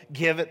when we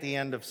give at the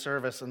end of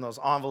service, and those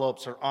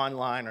envelopes are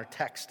online or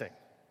texting.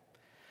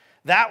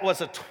 That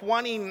was a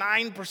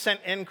 29%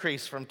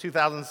 increase from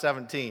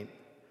 2017.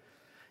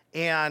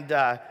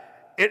 And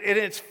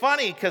it's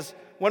funny because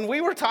when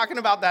we were talking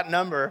about that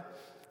number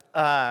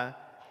the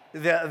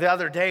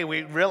other day,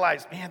 we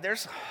realized, man,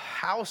 there's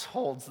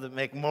households that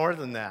make more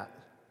than that.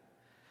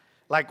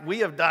 Like, we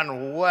have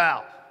done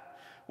well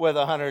with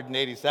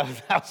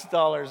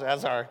 $187,000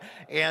 as our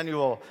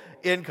annual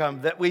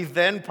income that we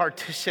then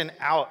partition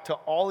out to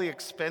all the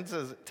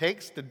expenses it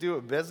takes to do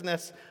a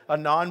business, a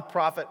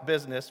nonprofit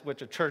business,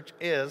 which a church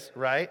is,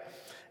 right?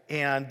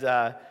 And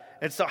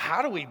so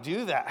how do we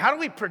do that? How do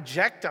we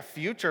project a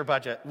future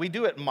budget? We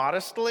do it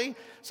modestly.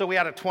 So we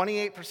had a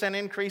 28%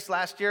 increase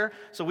last year.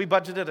 So we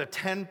budgeted a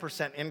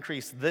 10%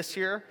 increase this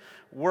year.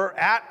 We're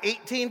at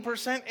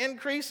 18%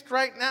 increased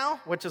right now,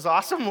 which is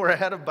awesome. We're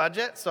ahead of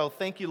budget. So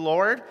thank you,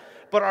 Lord.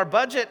 But our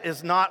budget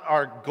is not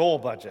our goal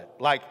budget.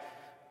 Like,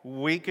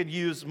 we could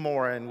use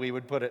more and we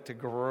would put it to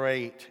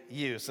great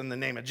use in the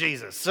name of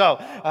Jesus. So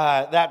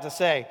that to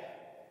say,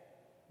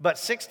 but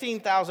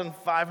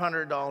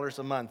 $16,500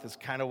 a month is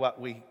kind of what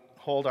we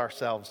hold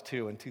ourselves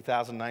to in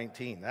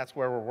 2019. That's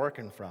where we're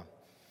working from.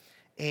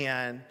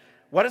 And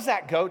what does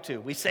that go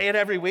to? We say it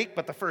every week,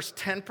 but the first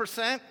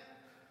 10%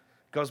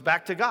 goes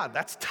back to God.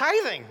 That's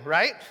tithing,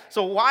 right?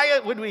 So why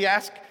would we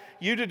ask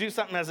you to do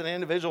something as an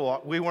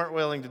individual we weren't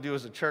willing to do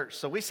as a church?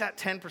 So we set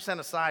 10%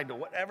 aside to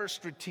whatever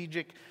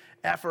strategic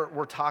effort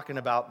we're talking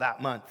about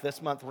that month.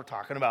 This month we're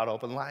talking about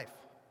Open Life.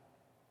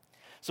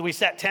 So we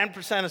set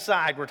 10%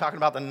 aside. We're talking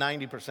about the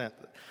 90%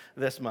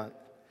 this month.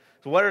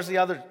 So where does the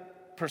other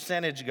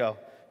percentage go?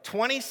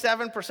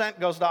 27%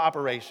 goes to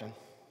operation.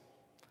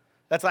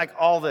 That's like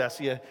all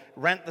this. You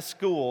rent the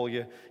school.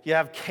 You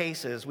have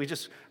cases. We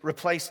just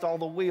replaced all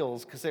the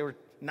wheels because they were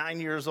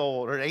 9 years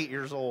old or 8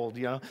 years old,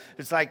 you know.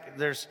 It's like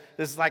this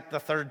is like the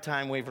third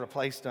time we've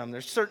replaced them.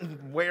 There's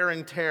certain wear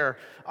and tear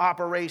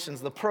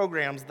operations, the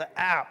programs, the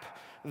app,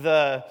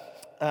 the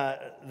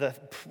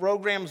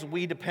programs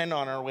we depend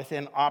on are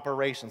within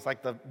operations,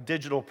 like the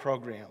digital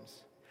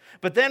programs.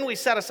 But then we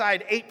set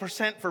aside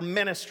 8% for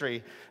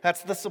ministry.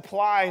 That's the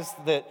supplies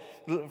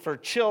for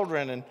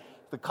children and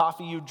the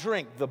coffee you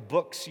drink, the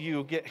books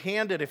you get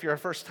handed. If you're a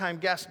first-time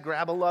guest,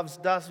 grab a Loves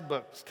Does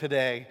books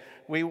today.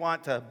 We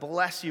want to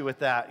bless you with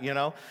that, you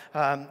know.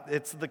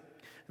 It's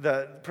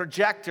the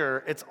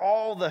projector. It's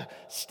all the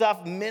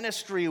stuff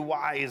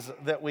ministry-wise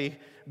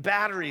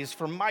batteries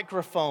for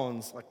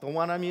microphones, like the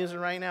one I'm using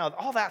right now.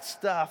 All that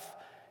stuff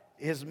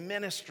is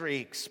ministry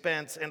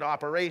expense and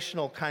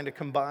operational kind of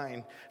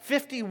combined.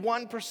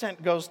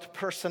 51% goes to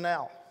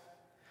personnel.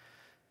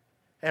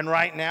 And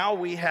right now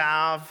we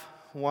have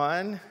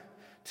 1,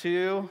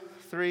 2,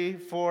 3,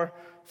 4,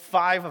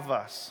 5 of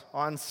us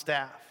on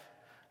staff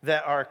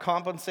that are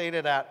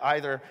compensated at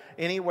either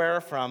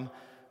anywhere from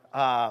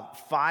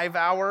 5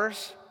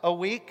 hours a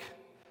week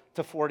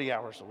to 40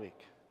 hours a week.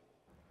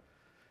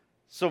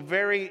 So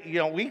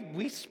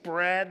we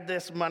spread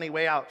this money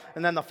way out.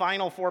 And then the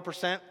final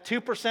 4%,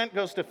 2%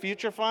 goes to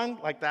Future Fund,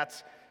 like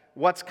that's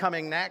what's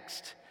coming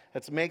next.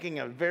 It's making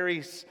a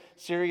very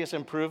serious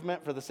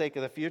improvement for the sake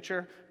of the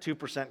future.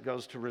 2%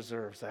 goes to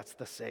reserves. That's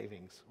the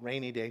savings,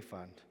 rainy day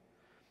fund.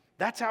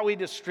 That's how we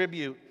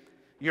distribute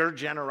your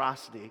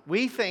generosity.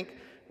 We think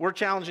we're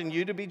challenging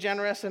you to be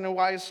generous and a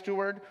wise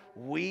steward.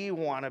 We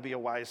want to be a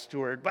wise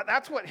steward. But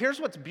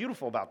here's what's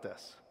beautiful about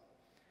this,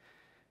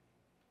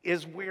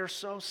 is we're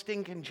so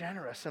stinking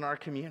generous in our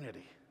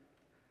community.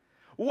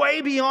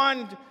 Way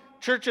beyond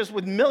churches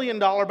with $1 million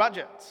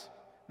budgets.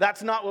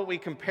 That's not what we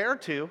compare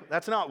to.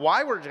 That's not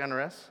why we're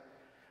generous.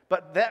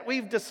 But that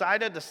we've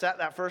decided to set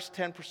that first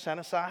 10%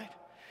 aside.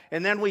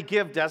 And then we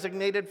give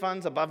designated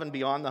funds above and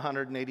beyond the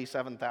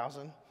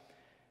 $187,000.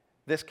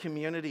 This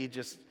community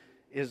just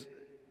is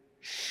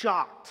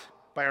shocked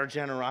by our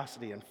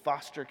generosity in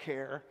foster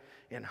care,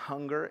 in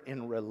hunger,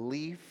 in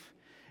relief,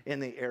 in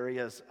the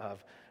areas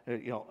of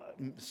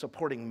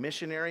supporting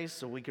missionaries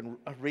so we can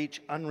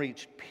reach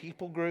unreached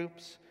people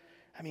groups.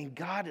 I mean,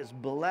 God has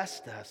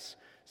blessed us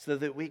so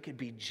that we could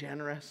be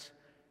generous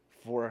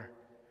for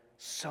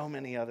so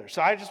many others.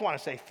 So I just want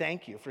to say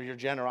thank you for your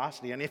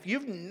generosity. And if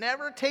you've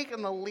never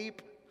taken the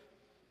leap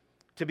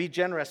to be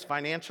generous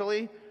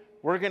financially,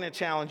 we're going to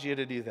challenge you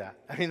to do that.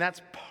 I mean,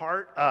 that's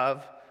part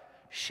of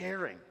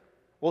sharing.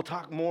 We'll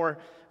talk more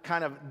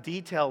kind of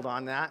detailed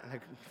on that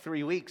in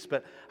 3 weeks,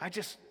 but I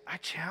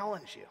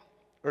challenge you,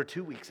 or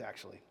 2 weeks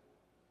actually.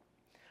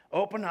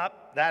 Open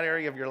up that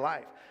area of your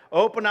life.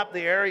 Open up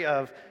the area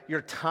of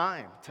your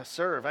time to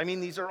serve. I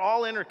mean, these are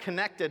all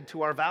interconnected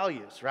to our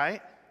values,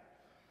 right?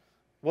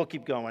 We'll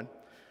keep going.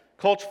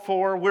 Culture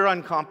 4, we're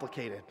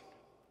uncomplicated.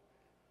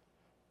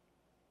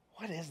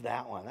 What is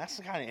that one? That's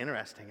kind of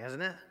interesting,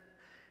 isn't it?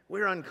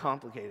 We're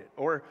uncomplicated,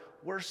 or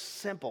we're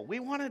simple. We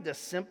wanted to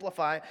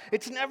simplify.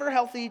 It's never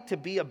healthy to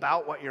be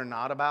about what you're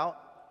not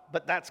about,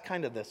 but that's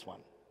kind of this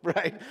one,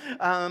 right?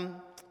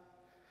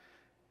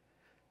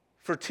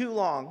 For too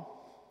long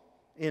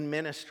in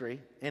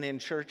ministry and in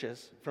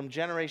churches, from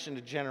generation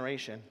to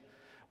generation,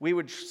 we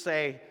would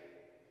say,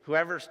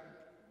 whoever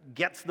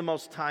gets the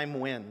most time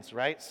wins,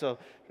 right? So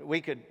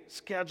we could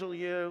schedule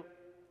you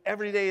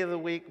every day of the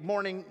week,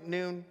 morning,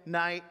 noon,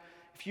 night.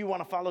 If you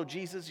want to follow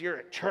Jesus, you're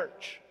at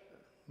church,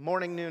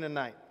 morning, noon, and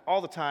night,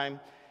 all the time.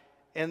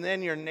 And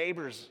then your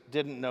neighbors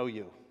didn't know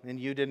you, and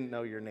you didn't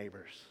know your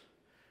neighbors.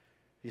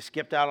 You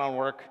skipped out on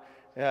work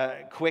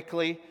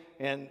quickly,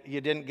 and you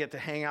didn't get to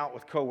hang out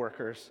with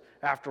coworkers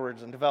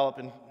afterwards and develop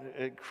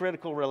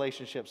critical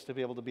relationships to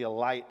be able to be a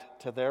light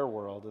to their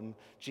world and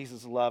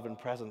Jesus' love and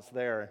presence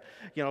there.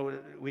 You know,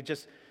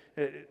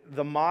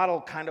 the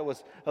model kind of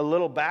was a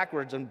little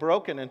backwards and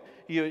broken, and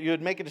you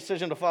would make a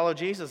decision to follow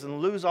Jesus and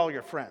lose all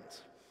your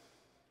friends.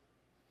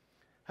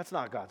 That's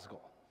not God's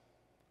goal.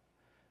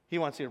 He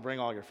wants you to bring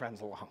all your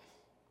friends along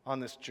on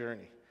this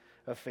journey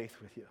of faith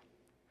with you.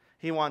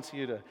 He wants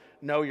you to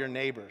know your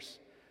neighbors.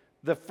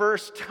 The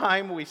first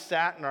time we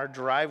sat in our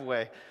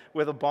driveway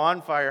with a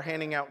bonfire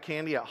handing out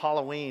candy at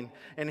Halloween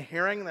and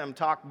hearing them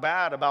talk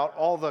bad about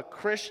all the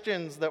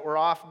Christians that were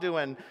off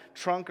doing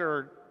trunk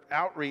or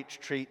outreach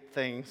treat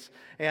things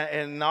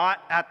and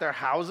not at their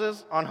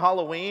houses on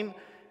Halloween,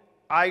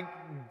 I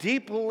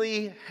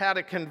deeply had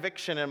a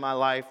conviction in my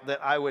life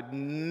that I would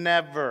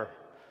never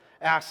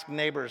ask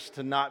neighbors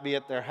to not be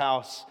at their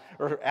house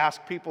or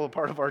ask people a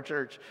part of our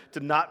church to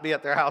not be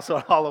at their house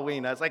on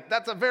Halloween. I was like,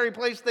 that's a very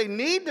place they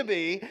need to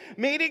be,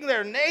 meeting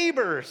their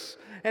neighbors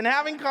and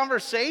having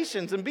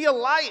conversations and be a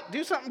light,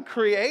 do something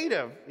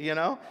creative, you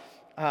know.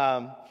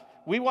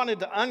 We wanted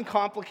to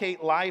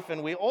uncomplicate life,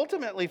 and we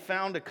ultimately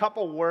found a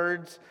couple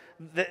words.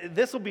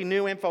 This will be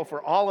new info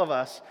for all of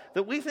us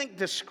that we think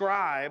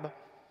describe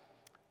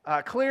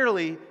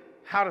clearly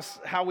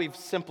how we've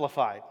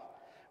simplified.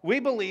 We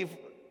believe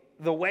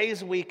the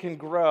ways we can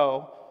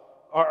grow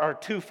are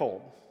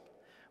twofold.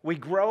 We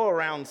grow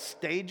around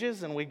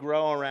stages and we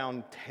grow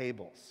around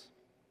tables.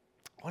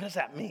 What does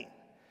that mean?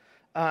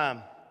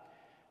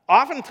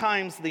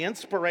 Oftentimes, the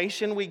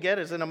inspiration we get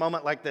is in a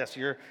moment like this.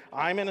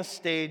 I'm in a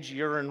stage,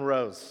 you're in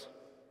rows,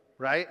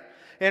 right?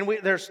 And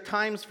there's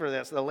times for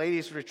this. The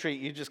ladies'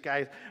 retreat, you just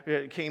guys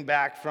came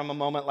back from a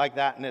moment like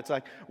that, and it's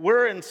like,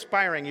 we're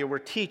inspiring you, we're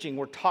teaching,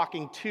 we're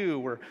talking to,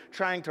 we're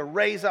trying to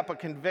raise up a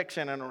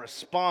conviction and a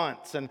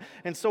response. And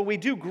so we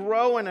do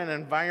grow in an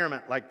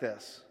environment like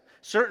this.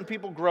 Certain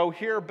people grow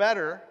here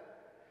better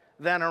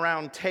than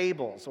around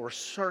tables or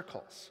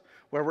circles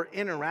where we're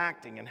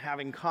interacting and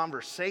having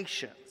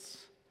conversations.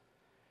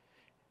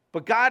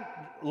 But God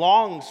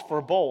longs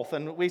for both.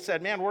 And we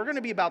said, man, we're going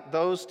to be about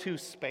those two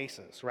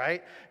spaces,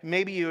 right?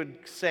 Maybe you would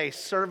say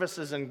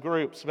services and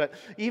groups, but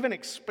even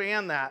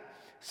expand that,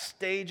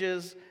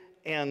 stages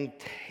and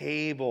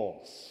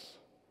tables.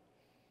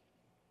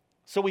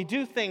 So we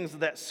do things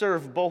that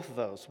serve both of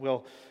those.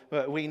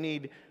 We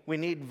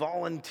need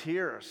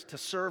volunteers to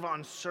serve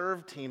on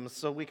serve teams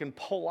so we can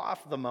pull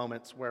off the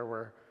moments where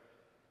we're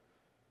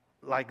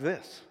like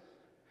this.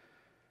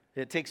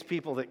 It takes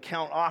people that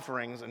count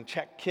offerings and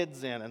check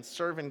kids in and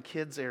serve in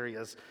kids'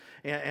 areas.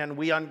 And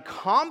we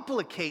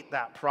uncomplicate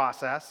that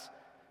process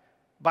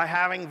by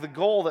having the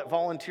goal that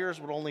volunteers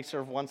would only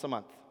serve once a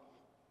month.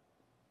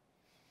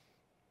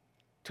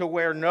 To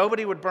where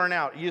nobody would burn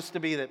out. It used to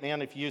be that,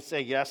 man, if you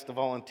say yes to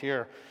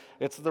volunteer,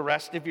 it's the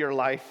rest of your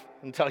life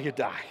until you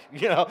die.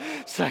 You know,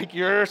 it's like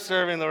you're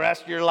serving the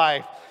rest of your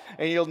life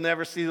and you'll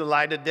never see the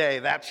light of day.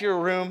 That's your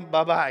room.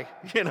 Bye-bye.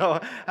 You know,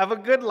 have a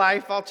good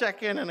life. I'll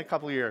check in a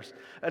couple of years.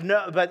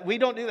 No, but we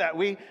don't do that.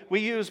 We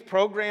use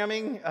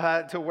programming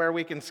to where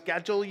we can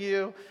schedule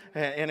you.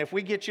 And if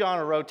we get you on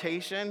a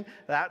rotation,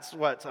 that's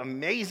what's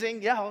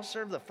amazing. Yeah, I'll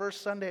serve the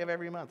first Sunday of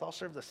every month. I'll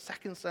serve the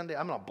second Sunday.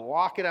 I'm going to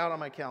block it out on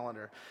my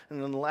calendar.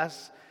 And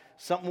unless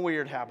something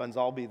weird happens,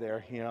 I'll be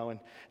there, you know. And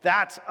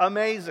that's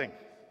amazing.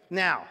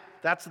 Now,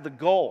 that's the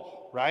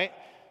goal, right?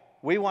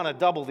 We want to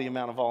double the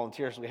amount of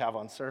volunteers we have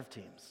on serve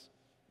teams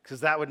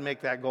because that would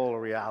make that goal a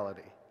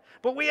reality.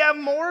 But we have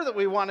more that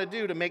we want to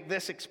do to make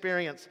this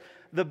experience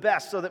the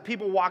best so that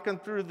people walking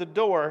through the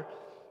door,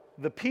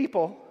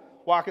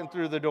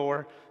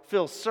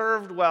 feel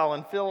served well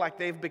and feel like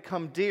they've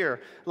become dear,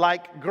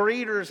 like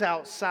greeters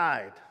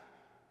outside.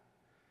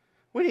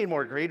 We need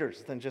more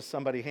greeters than just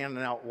somebody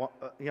handing out,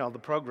 the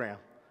program.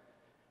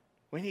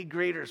 We need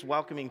greeters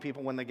welcoming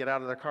people when they get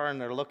out of their car and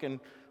they're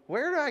looking,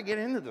 where do I get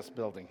into this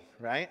building,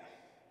 right?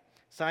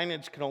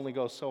 Signage can only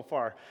go so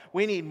far.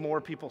 We need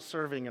more people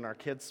serving in our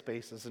kids'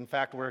 spaces. In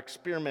fact, we're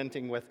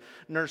experimenting with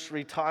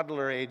nursery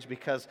toddler age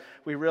because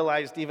we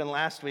realized even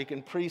last week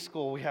in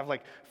preschool we have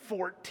like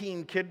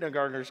 14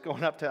 kindergartners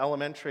going up to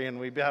elementary, and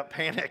we about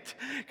panicked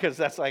because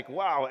that's like,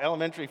 wow,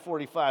 elementary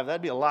 45,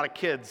 that'd be a lot of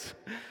kids.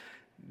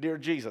 Dear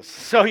Jesus.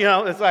 So,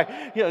 it's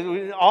like,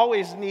 we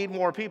always need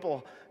more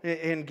people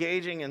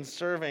engaging and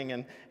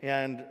serving,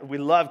 and we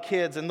love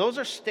kids. And those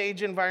are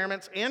stage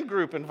environments and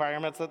group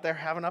environments that they're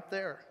having up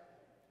there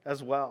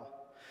as well.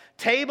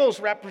 Tables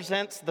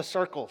represents the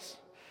circles,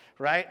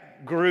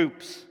 right?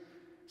 Groups.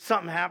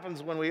 Something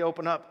happens when we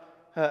open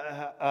up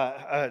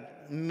a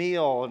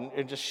meal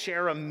and just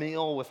share a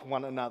meal with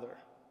one another,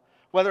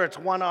 whether it's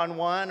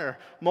one-on-one or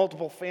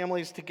multiple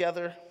families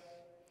together.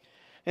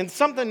 And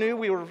something new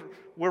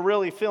we're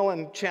really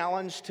feeling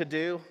challenged to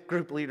do.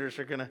 Group leaders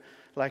are going to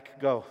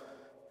go,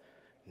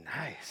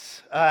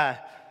 nice.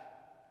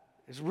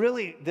 Is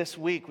really this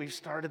week we've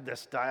started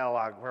this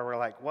dialogue where we're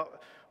like,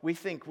 what we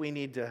think we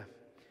need to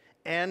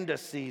end a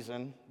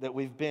season that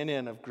we've been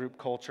in of group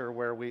culture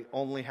where we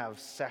only have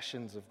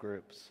sessions of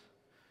groups.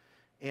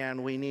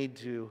 And we need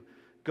to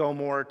go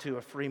more to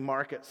a free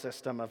market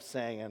system of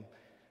saying,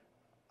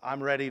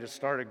 I'm ready to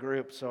start a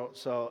group,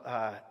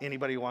 so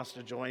anybody who wants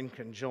to join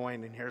can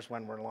join, and here's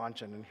when we're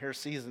launching, and here's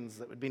seasons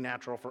that would be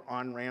natural for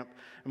on-ramp,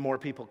 and more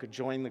people could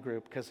join the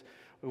group, because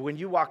when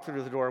you walk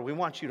through the door, we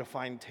want you to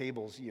find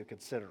tables you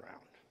could sit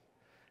around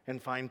and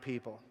find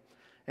people.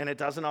 And it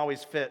doesn't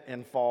always fit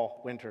in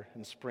fall, winter,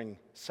 and spring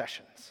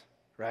sessions,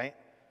 right?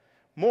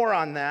 More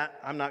on that.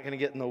 I'm not going to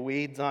get in the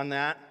weeds on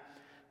that,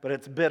 but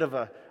it's a bit of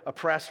a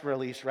press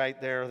release right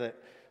there that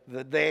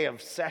the day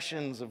of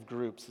sessions of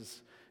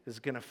groups is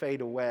going to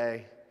fade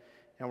away,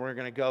 and we're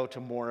going to go to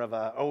more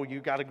of you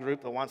got a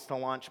group that wants to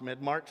launch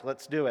mid-March?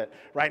 Let's do it.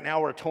 Right now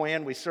we're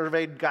toying. We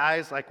surveyed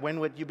guys, like, when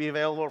would you be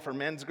available for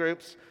men's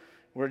groups?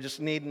 We're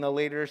just needing the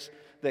leaders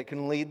that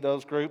can lead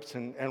those groups,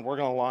 and we're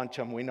going to launch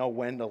them. We know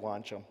when to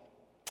launch them.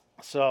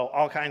 So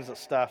all kinds of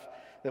stuff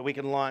that we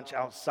can launch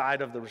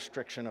outside of the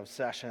restriction of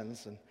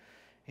sessions.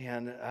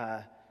 And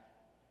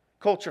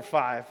Culture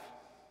 5,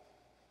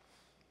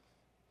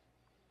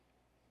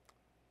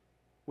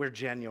 we're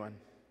genuine.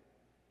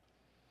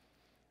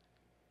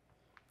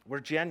 We're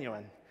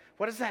genuine.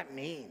 What does that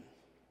mean?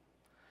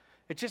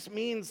 It just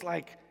means,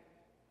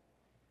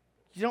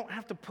 you don't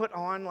have to put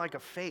on a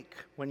fake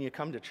when you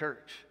come to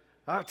church.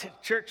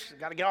 Church,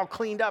 got to get all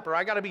cleaned up, or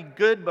I got to be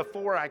good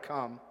before I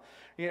come.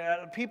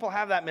 People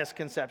have that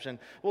misconception.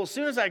 Well, as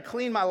soon as I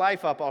clean my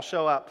life up, I'll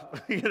show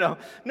up. No,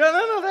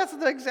 that's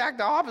the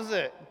exact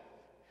opposite.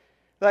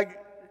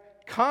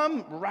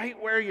 Come right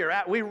where you're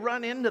at. We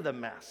run into the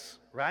mess,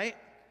 right?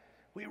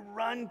 We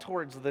run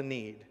towards the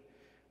need.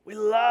 We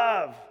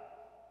love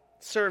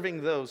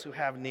serving those who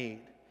have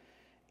need.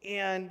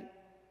 And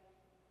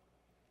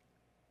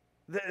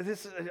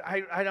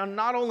I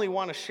not only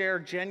want to share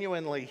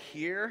genuinely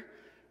here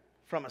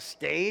from a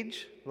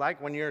stage, like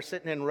when you're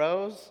sitting in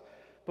rows,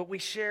 but we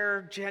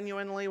share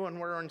genuinely when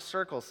we're in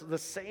circles. The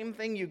same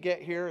thing you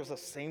get here is the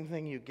same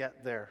thing you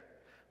get there,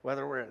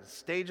 whether we're at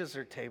stages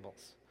or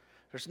tables.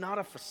 There's not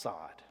a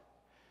facade.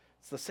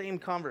 It's the same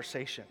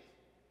conversation.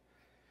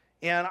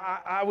 And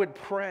I would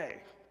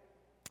pray,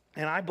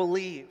 and I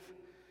believe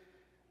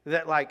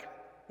that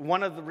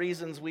one of the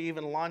reasons we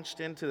even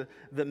launched into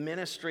the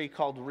ministry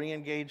called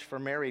Re-Engage for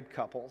Married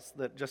Couples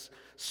that just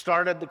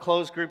started the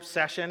closed group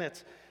session.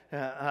 It's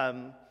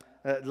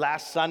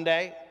last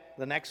Sunday.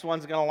 The next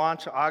one's going to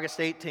launch August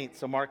 18th,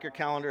 so mark your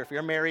calendar. If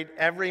you're married,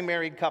 every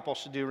married couple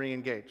should do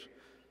Re-Engage.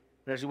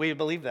 We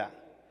believe that.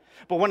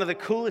 But one of the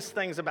coolest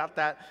things about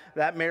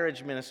that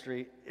marriage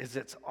ministry is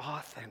its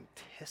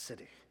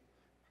authenticity.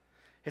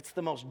 It's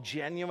the most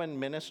genuine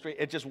ministry.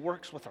 It just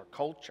works with our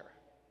culture.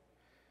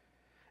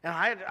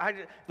 And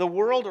the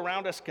world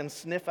around us can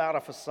sniff out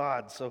a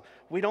facade, so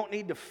we don't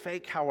need to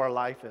fake how our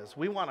life is.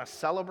 We want to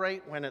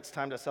celebrate when it's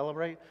time to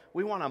celebrate.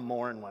 We want to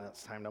mourn when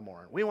it's time to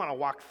mourn. We want to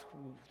walk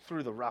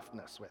through the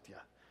roughness with you.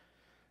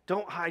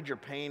 Don't hide your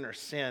pain or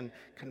sin.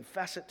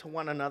 Confess it to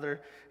one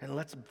another, and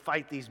let's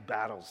fight these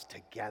battles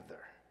together,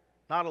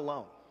 not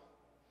alone.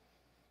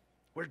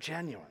 We're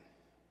genuine.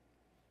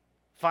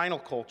 Final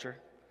culture.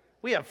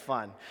 We have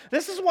fun.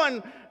 This is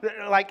one,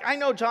 I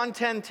know John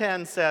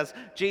 10:10 says,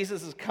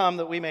 Jesus has come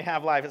that we may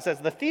have life. It says,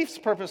 the thief's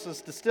purpose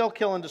is to steal,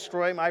 kill, and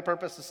destroy. My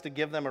purpose is to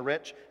give them a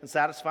rich and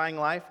satisfying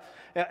life.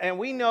 And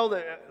we know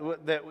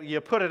that you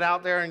put it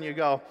out there and you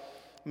go,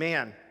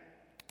 man,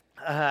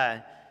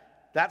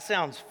 that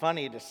sounds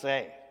funny to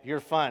say.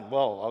 You're fun.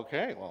 Well,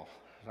 okay,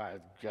 I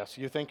guess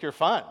you think you're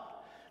fun.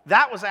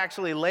 That was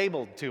actually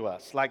labeled to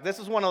us. This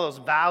is one of those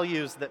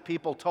values that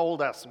people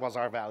told us was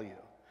our value.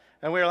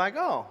 And we were like,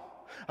 oh,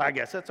 I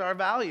guess it's our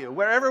value.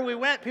 Wherever we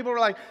went, people were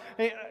like,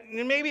 hey,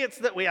 maybe it's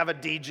that we have a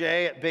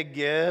DJ at Big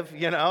Give,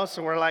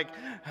 so we're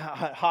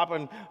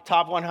hopping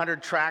top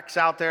 100 tracks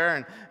out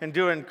there and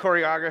doing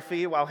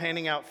choreography while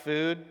handing out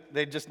food.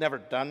 They'd just never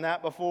done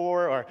that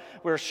before. Or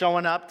we're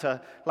showing up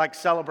to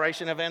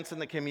celebration events in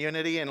the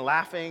community and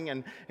laughing,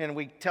 and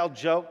we tell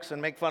jokes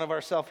and make fun of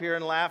ourselves here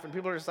and laugh, and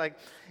people are just like,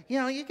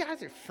 you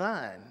guys are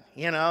fun,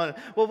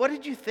 Well, what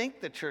did you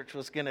think the church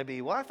was going to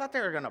be? Well, I thought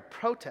they were going to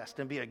protest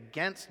and be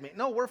against me.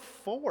 No, we're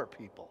for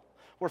people.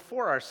 We're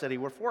for our city.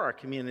 We're for our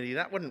community.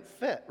 That wouldn't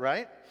fit,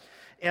 right?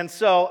 And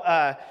so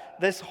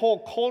this whole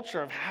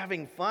culture of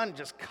having fun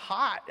just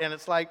caught, and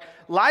it's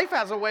life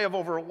has a way of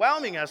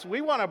overwhelming us.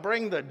 We want to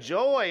bring the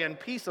joy and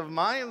peace of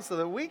mind so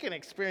that we can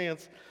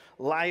experience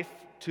life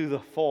to the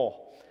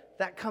full.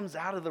 That comes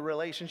out of the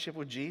relationship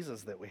with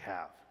Jesus that we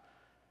have.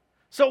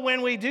 So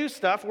when we do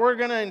stuff, we're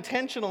going to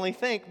intentionally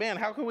think, man,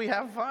 how can we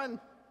have fun?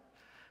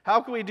 How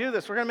can we do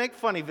this? We're going to make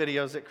funny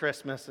videos at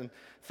Christmas and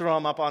throw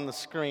them up on the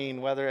screen,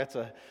 whether it's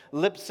a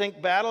lip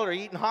sync battle or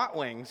eating hot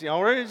wings.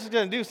 We're just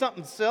going to do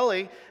something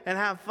silly and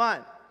have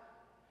fun.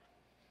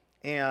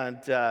 And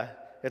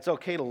it's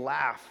okay to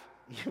laugh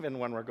even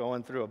when we're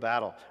going through a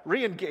battle.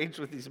 Re-engage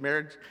with these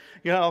marriage.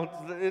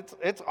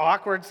 It's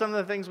awkward, some of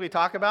the things we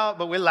talk about,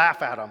 but we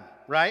laugh at them,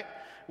 right?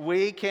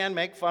 We can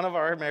make fun of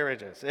our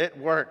marriages. It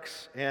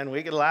works, and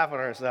we can laugh at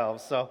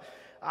ourselves. So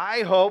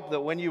I hope that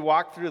when you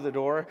walk through the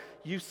door,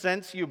 you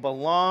sense you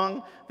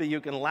belong, that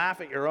you can laugh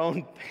at your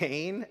own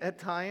pain at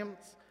times,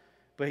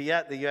 but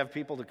yet that you have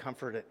people to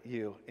comfort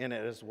you in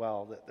it as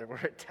well, that we're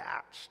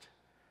attached.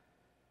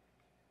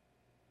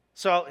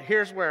 So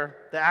here's where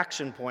the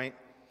action point: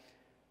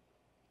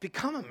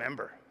 become a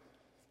member.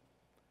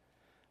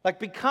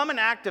 Become an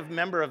active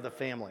member of the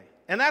family.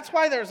 And that's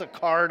why there's a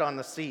card on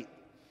the seat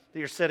that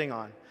you're sitting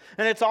on.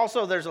 And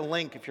there's a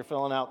link if you're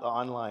filling out the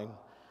online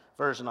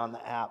version on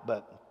the app,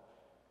 but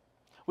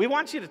we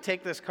want you to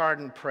take this card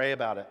and pray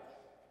about it.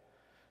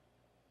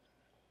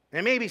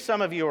 And maybe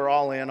some of you are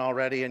all in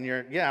already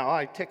and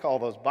I tick all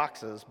those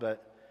boxes,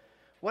 but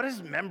what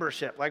is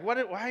membership?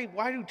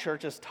 Why do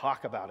churches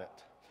talk about it?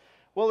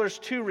 Well, there's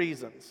two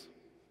reasons.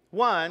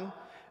 One,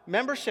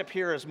 membership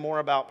here is more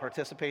about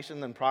participation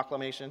than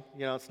proclamation.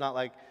 It's not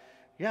like,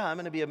 I'm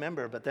going to be a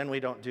member, but then we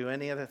don't do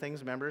any of the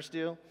things members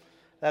do.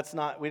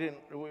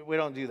 We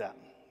don't do that.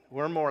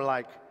 We're more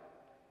like,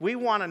 we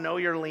want to know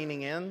you're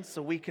leaning in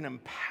so we can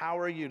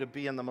empower you to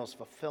be in the most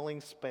fulfilling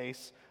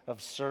space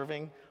of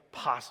serving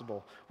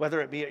possible,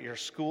 whether it be at your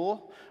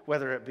school,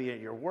 whether it be at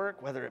your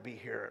work, whether it be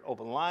here at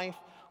Open Life.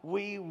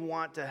 We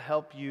want to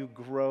help you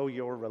grow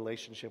your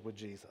relationship with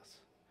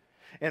Jesus.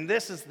 And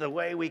this is the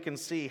way we can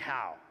see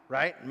how,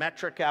 right?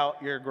 Metric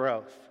out your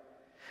growth.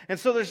 And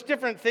so there's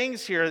different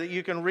things here that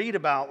you can read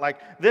about,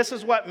 this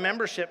is what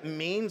membership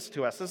means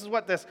to us. This is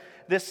what this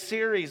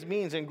series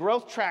means. And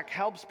Growth Track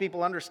helps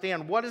people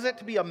understand what is it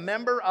to be a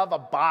member of a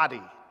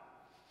body.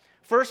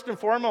 First and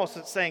foremost,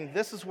 it's saying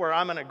this is where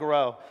I'm going to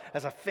grow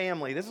as a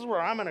family. This is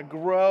where I'm going to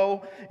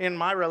grow in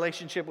my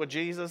relationship with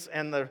Jesus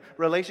and the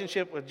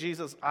relationship with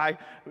Jesus I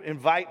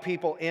invite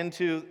people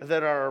into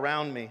that are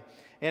around me.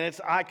 And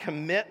I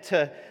commit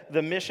to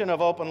the mission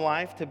of Open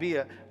Life to be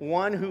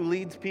one who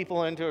leads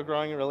people into a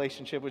growing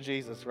relationship with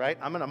Jesus, right?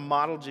 I'm going to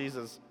model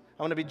Jesus.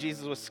 I'm going to be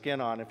Jesus with skin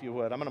on, if you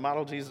would. I'm going to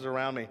model Jesus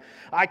around me.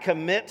 I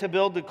commit to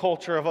build the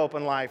culture of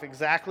Open Life,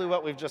 exactly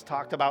what we've just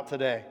talked about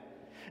today.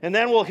 And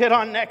then we'll hit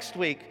on next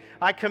week.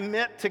 I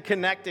commit to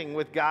connecting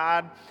with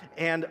God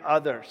and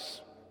others.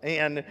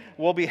 And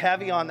we'll be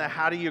heavy on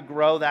how do you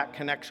grow that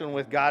connection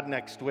with God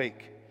next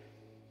week.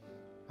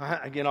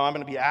 I'm going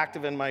to be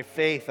active in my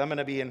faith. I'm going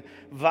to be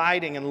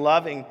inviting and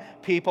loving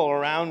people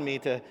around me.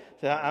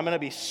 I'm going to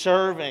be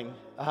serving.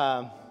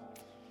 I'm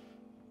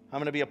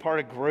going to be a part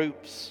of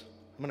groups.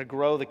 I'm going to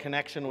grow the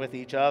connection with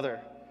each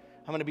other.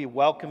 I'm going to be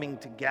welcoming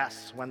to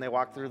guests when they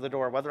walk through the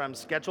door, whether I'm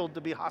scheduled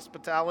to be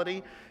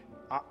hospitality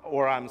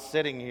or I'm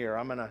sitting here.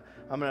 I'm going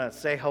to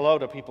say hello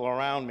to people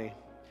around me.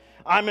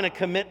 I'm going to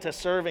commit to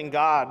serving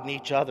God and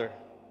each other.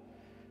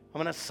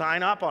 I'm going to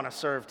sign up on a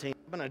serve team.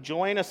 I'm going to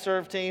join a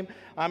serve team.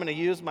 I'm going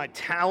to use my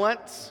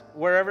talents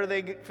wherever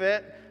they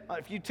fit.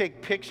 If you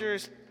take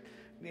pictures,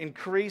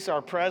 increase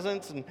our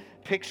presence and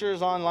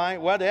pictures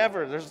online,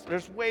 whatever.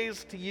 There's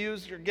ways to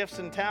use your gifts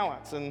and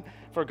talents and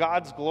for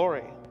God's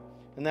glory.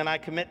 And then I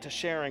commit to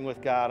sharing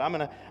with God. I'm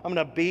going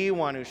to be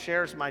one who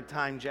shares my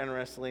time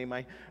generously,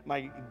 my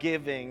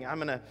giving. I'm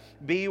going to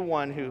be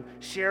one who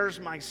shares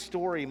my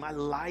story, my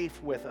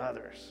life with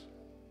others.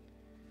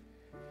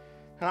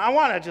 And I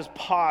want to just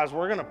pause.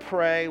 We're going to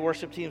pray.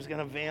 Worship team's going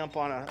to vamp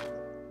on a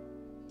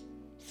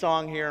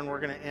song here, and we're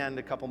going to end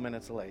a couple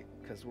minutes late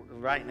because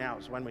right now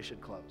is when we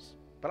should close.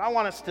 But I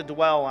want us to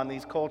dwell on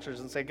these cultures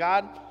and say,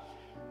 God,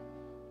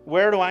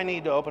 where do I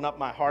need to open up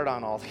my heart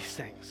on all these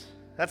things?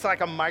 That's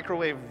like a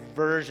microwave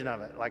version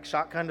of it, like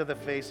shotgun to the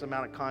face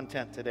amount of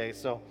content today.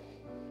 So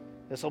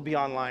this will be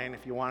online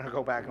if you want to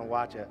go back and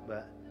watch it.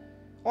 But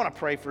I want to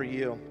pray for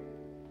you.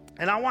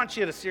 And I want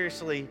you to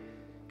seriously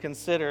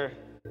consider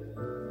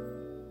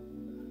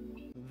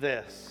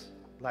this.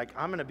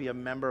 I'm going to be a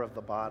member of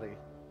the body.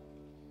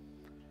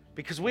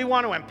 Because we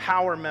want to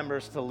empower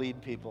members to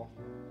lead people.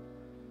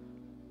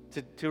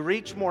 To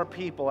reach more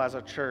people as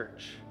a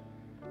church,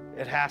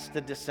 it has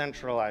to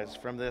decentralize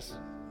from this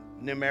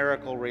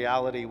numerical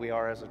reality we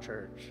are as a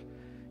church,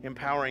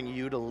 empowering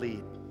you to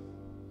lead.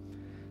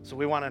 So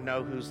we want to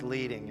know who's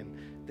leading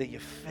and that you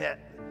fit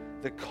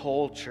the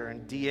culture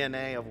and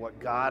DNA of what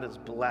God is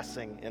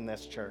blessing in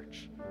this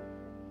church.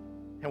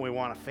 And we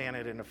want to fan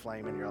it into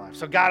flame in your life.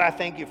 So God, I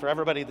thank you for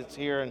everybody that's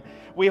here. And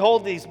we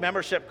hold these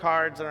membership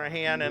cards in our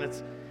hand, and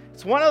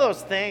it's one of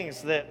those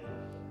things that,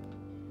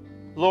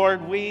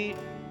 Lord, we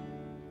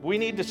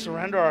need to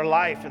surrender our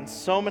life in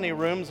so many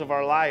rooms of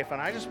our life.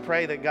 And I just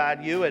pray that,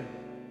 God, you would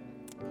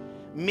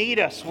meet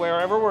us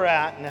wherever we're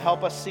at and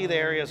help us see the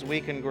areas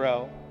we can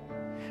grow.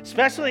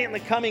 Especially in the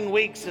coming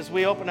weeks as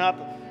we open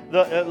up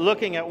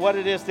looking at what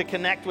it is to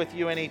connect with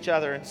you and each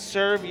other and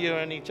serve you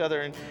and each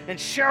other and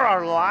share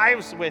our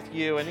lives with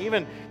you and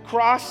even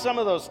cross some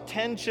of those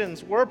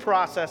tensions we're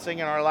processing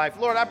in our life.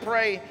 Lord, I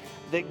pray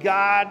that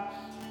God,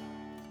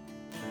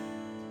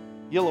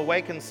 you'll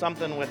awaken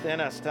something within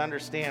us to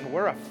understand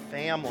we're a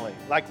family,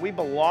 like we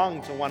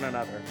belong to one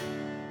another.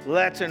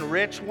 Let's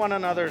enrich one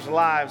another's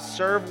lives,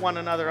 serve one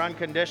another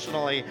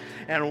unconditionally,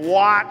 and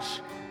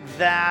watch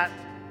that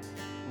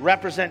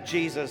represent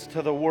Jesus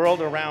to the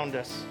world around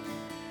us.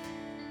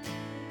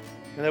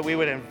 And that we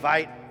would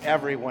invite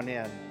everyone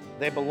in.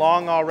 They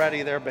belong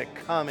already, they're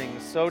becoming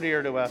so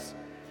dear to us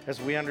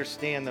as we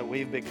understand that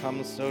we've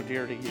become so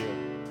dear to you.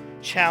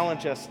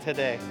 Challenge us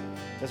today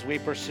as we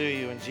pursue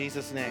you in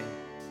Jesus' name.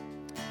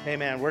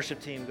 Amen.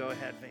 Worship team, go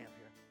ahead, man.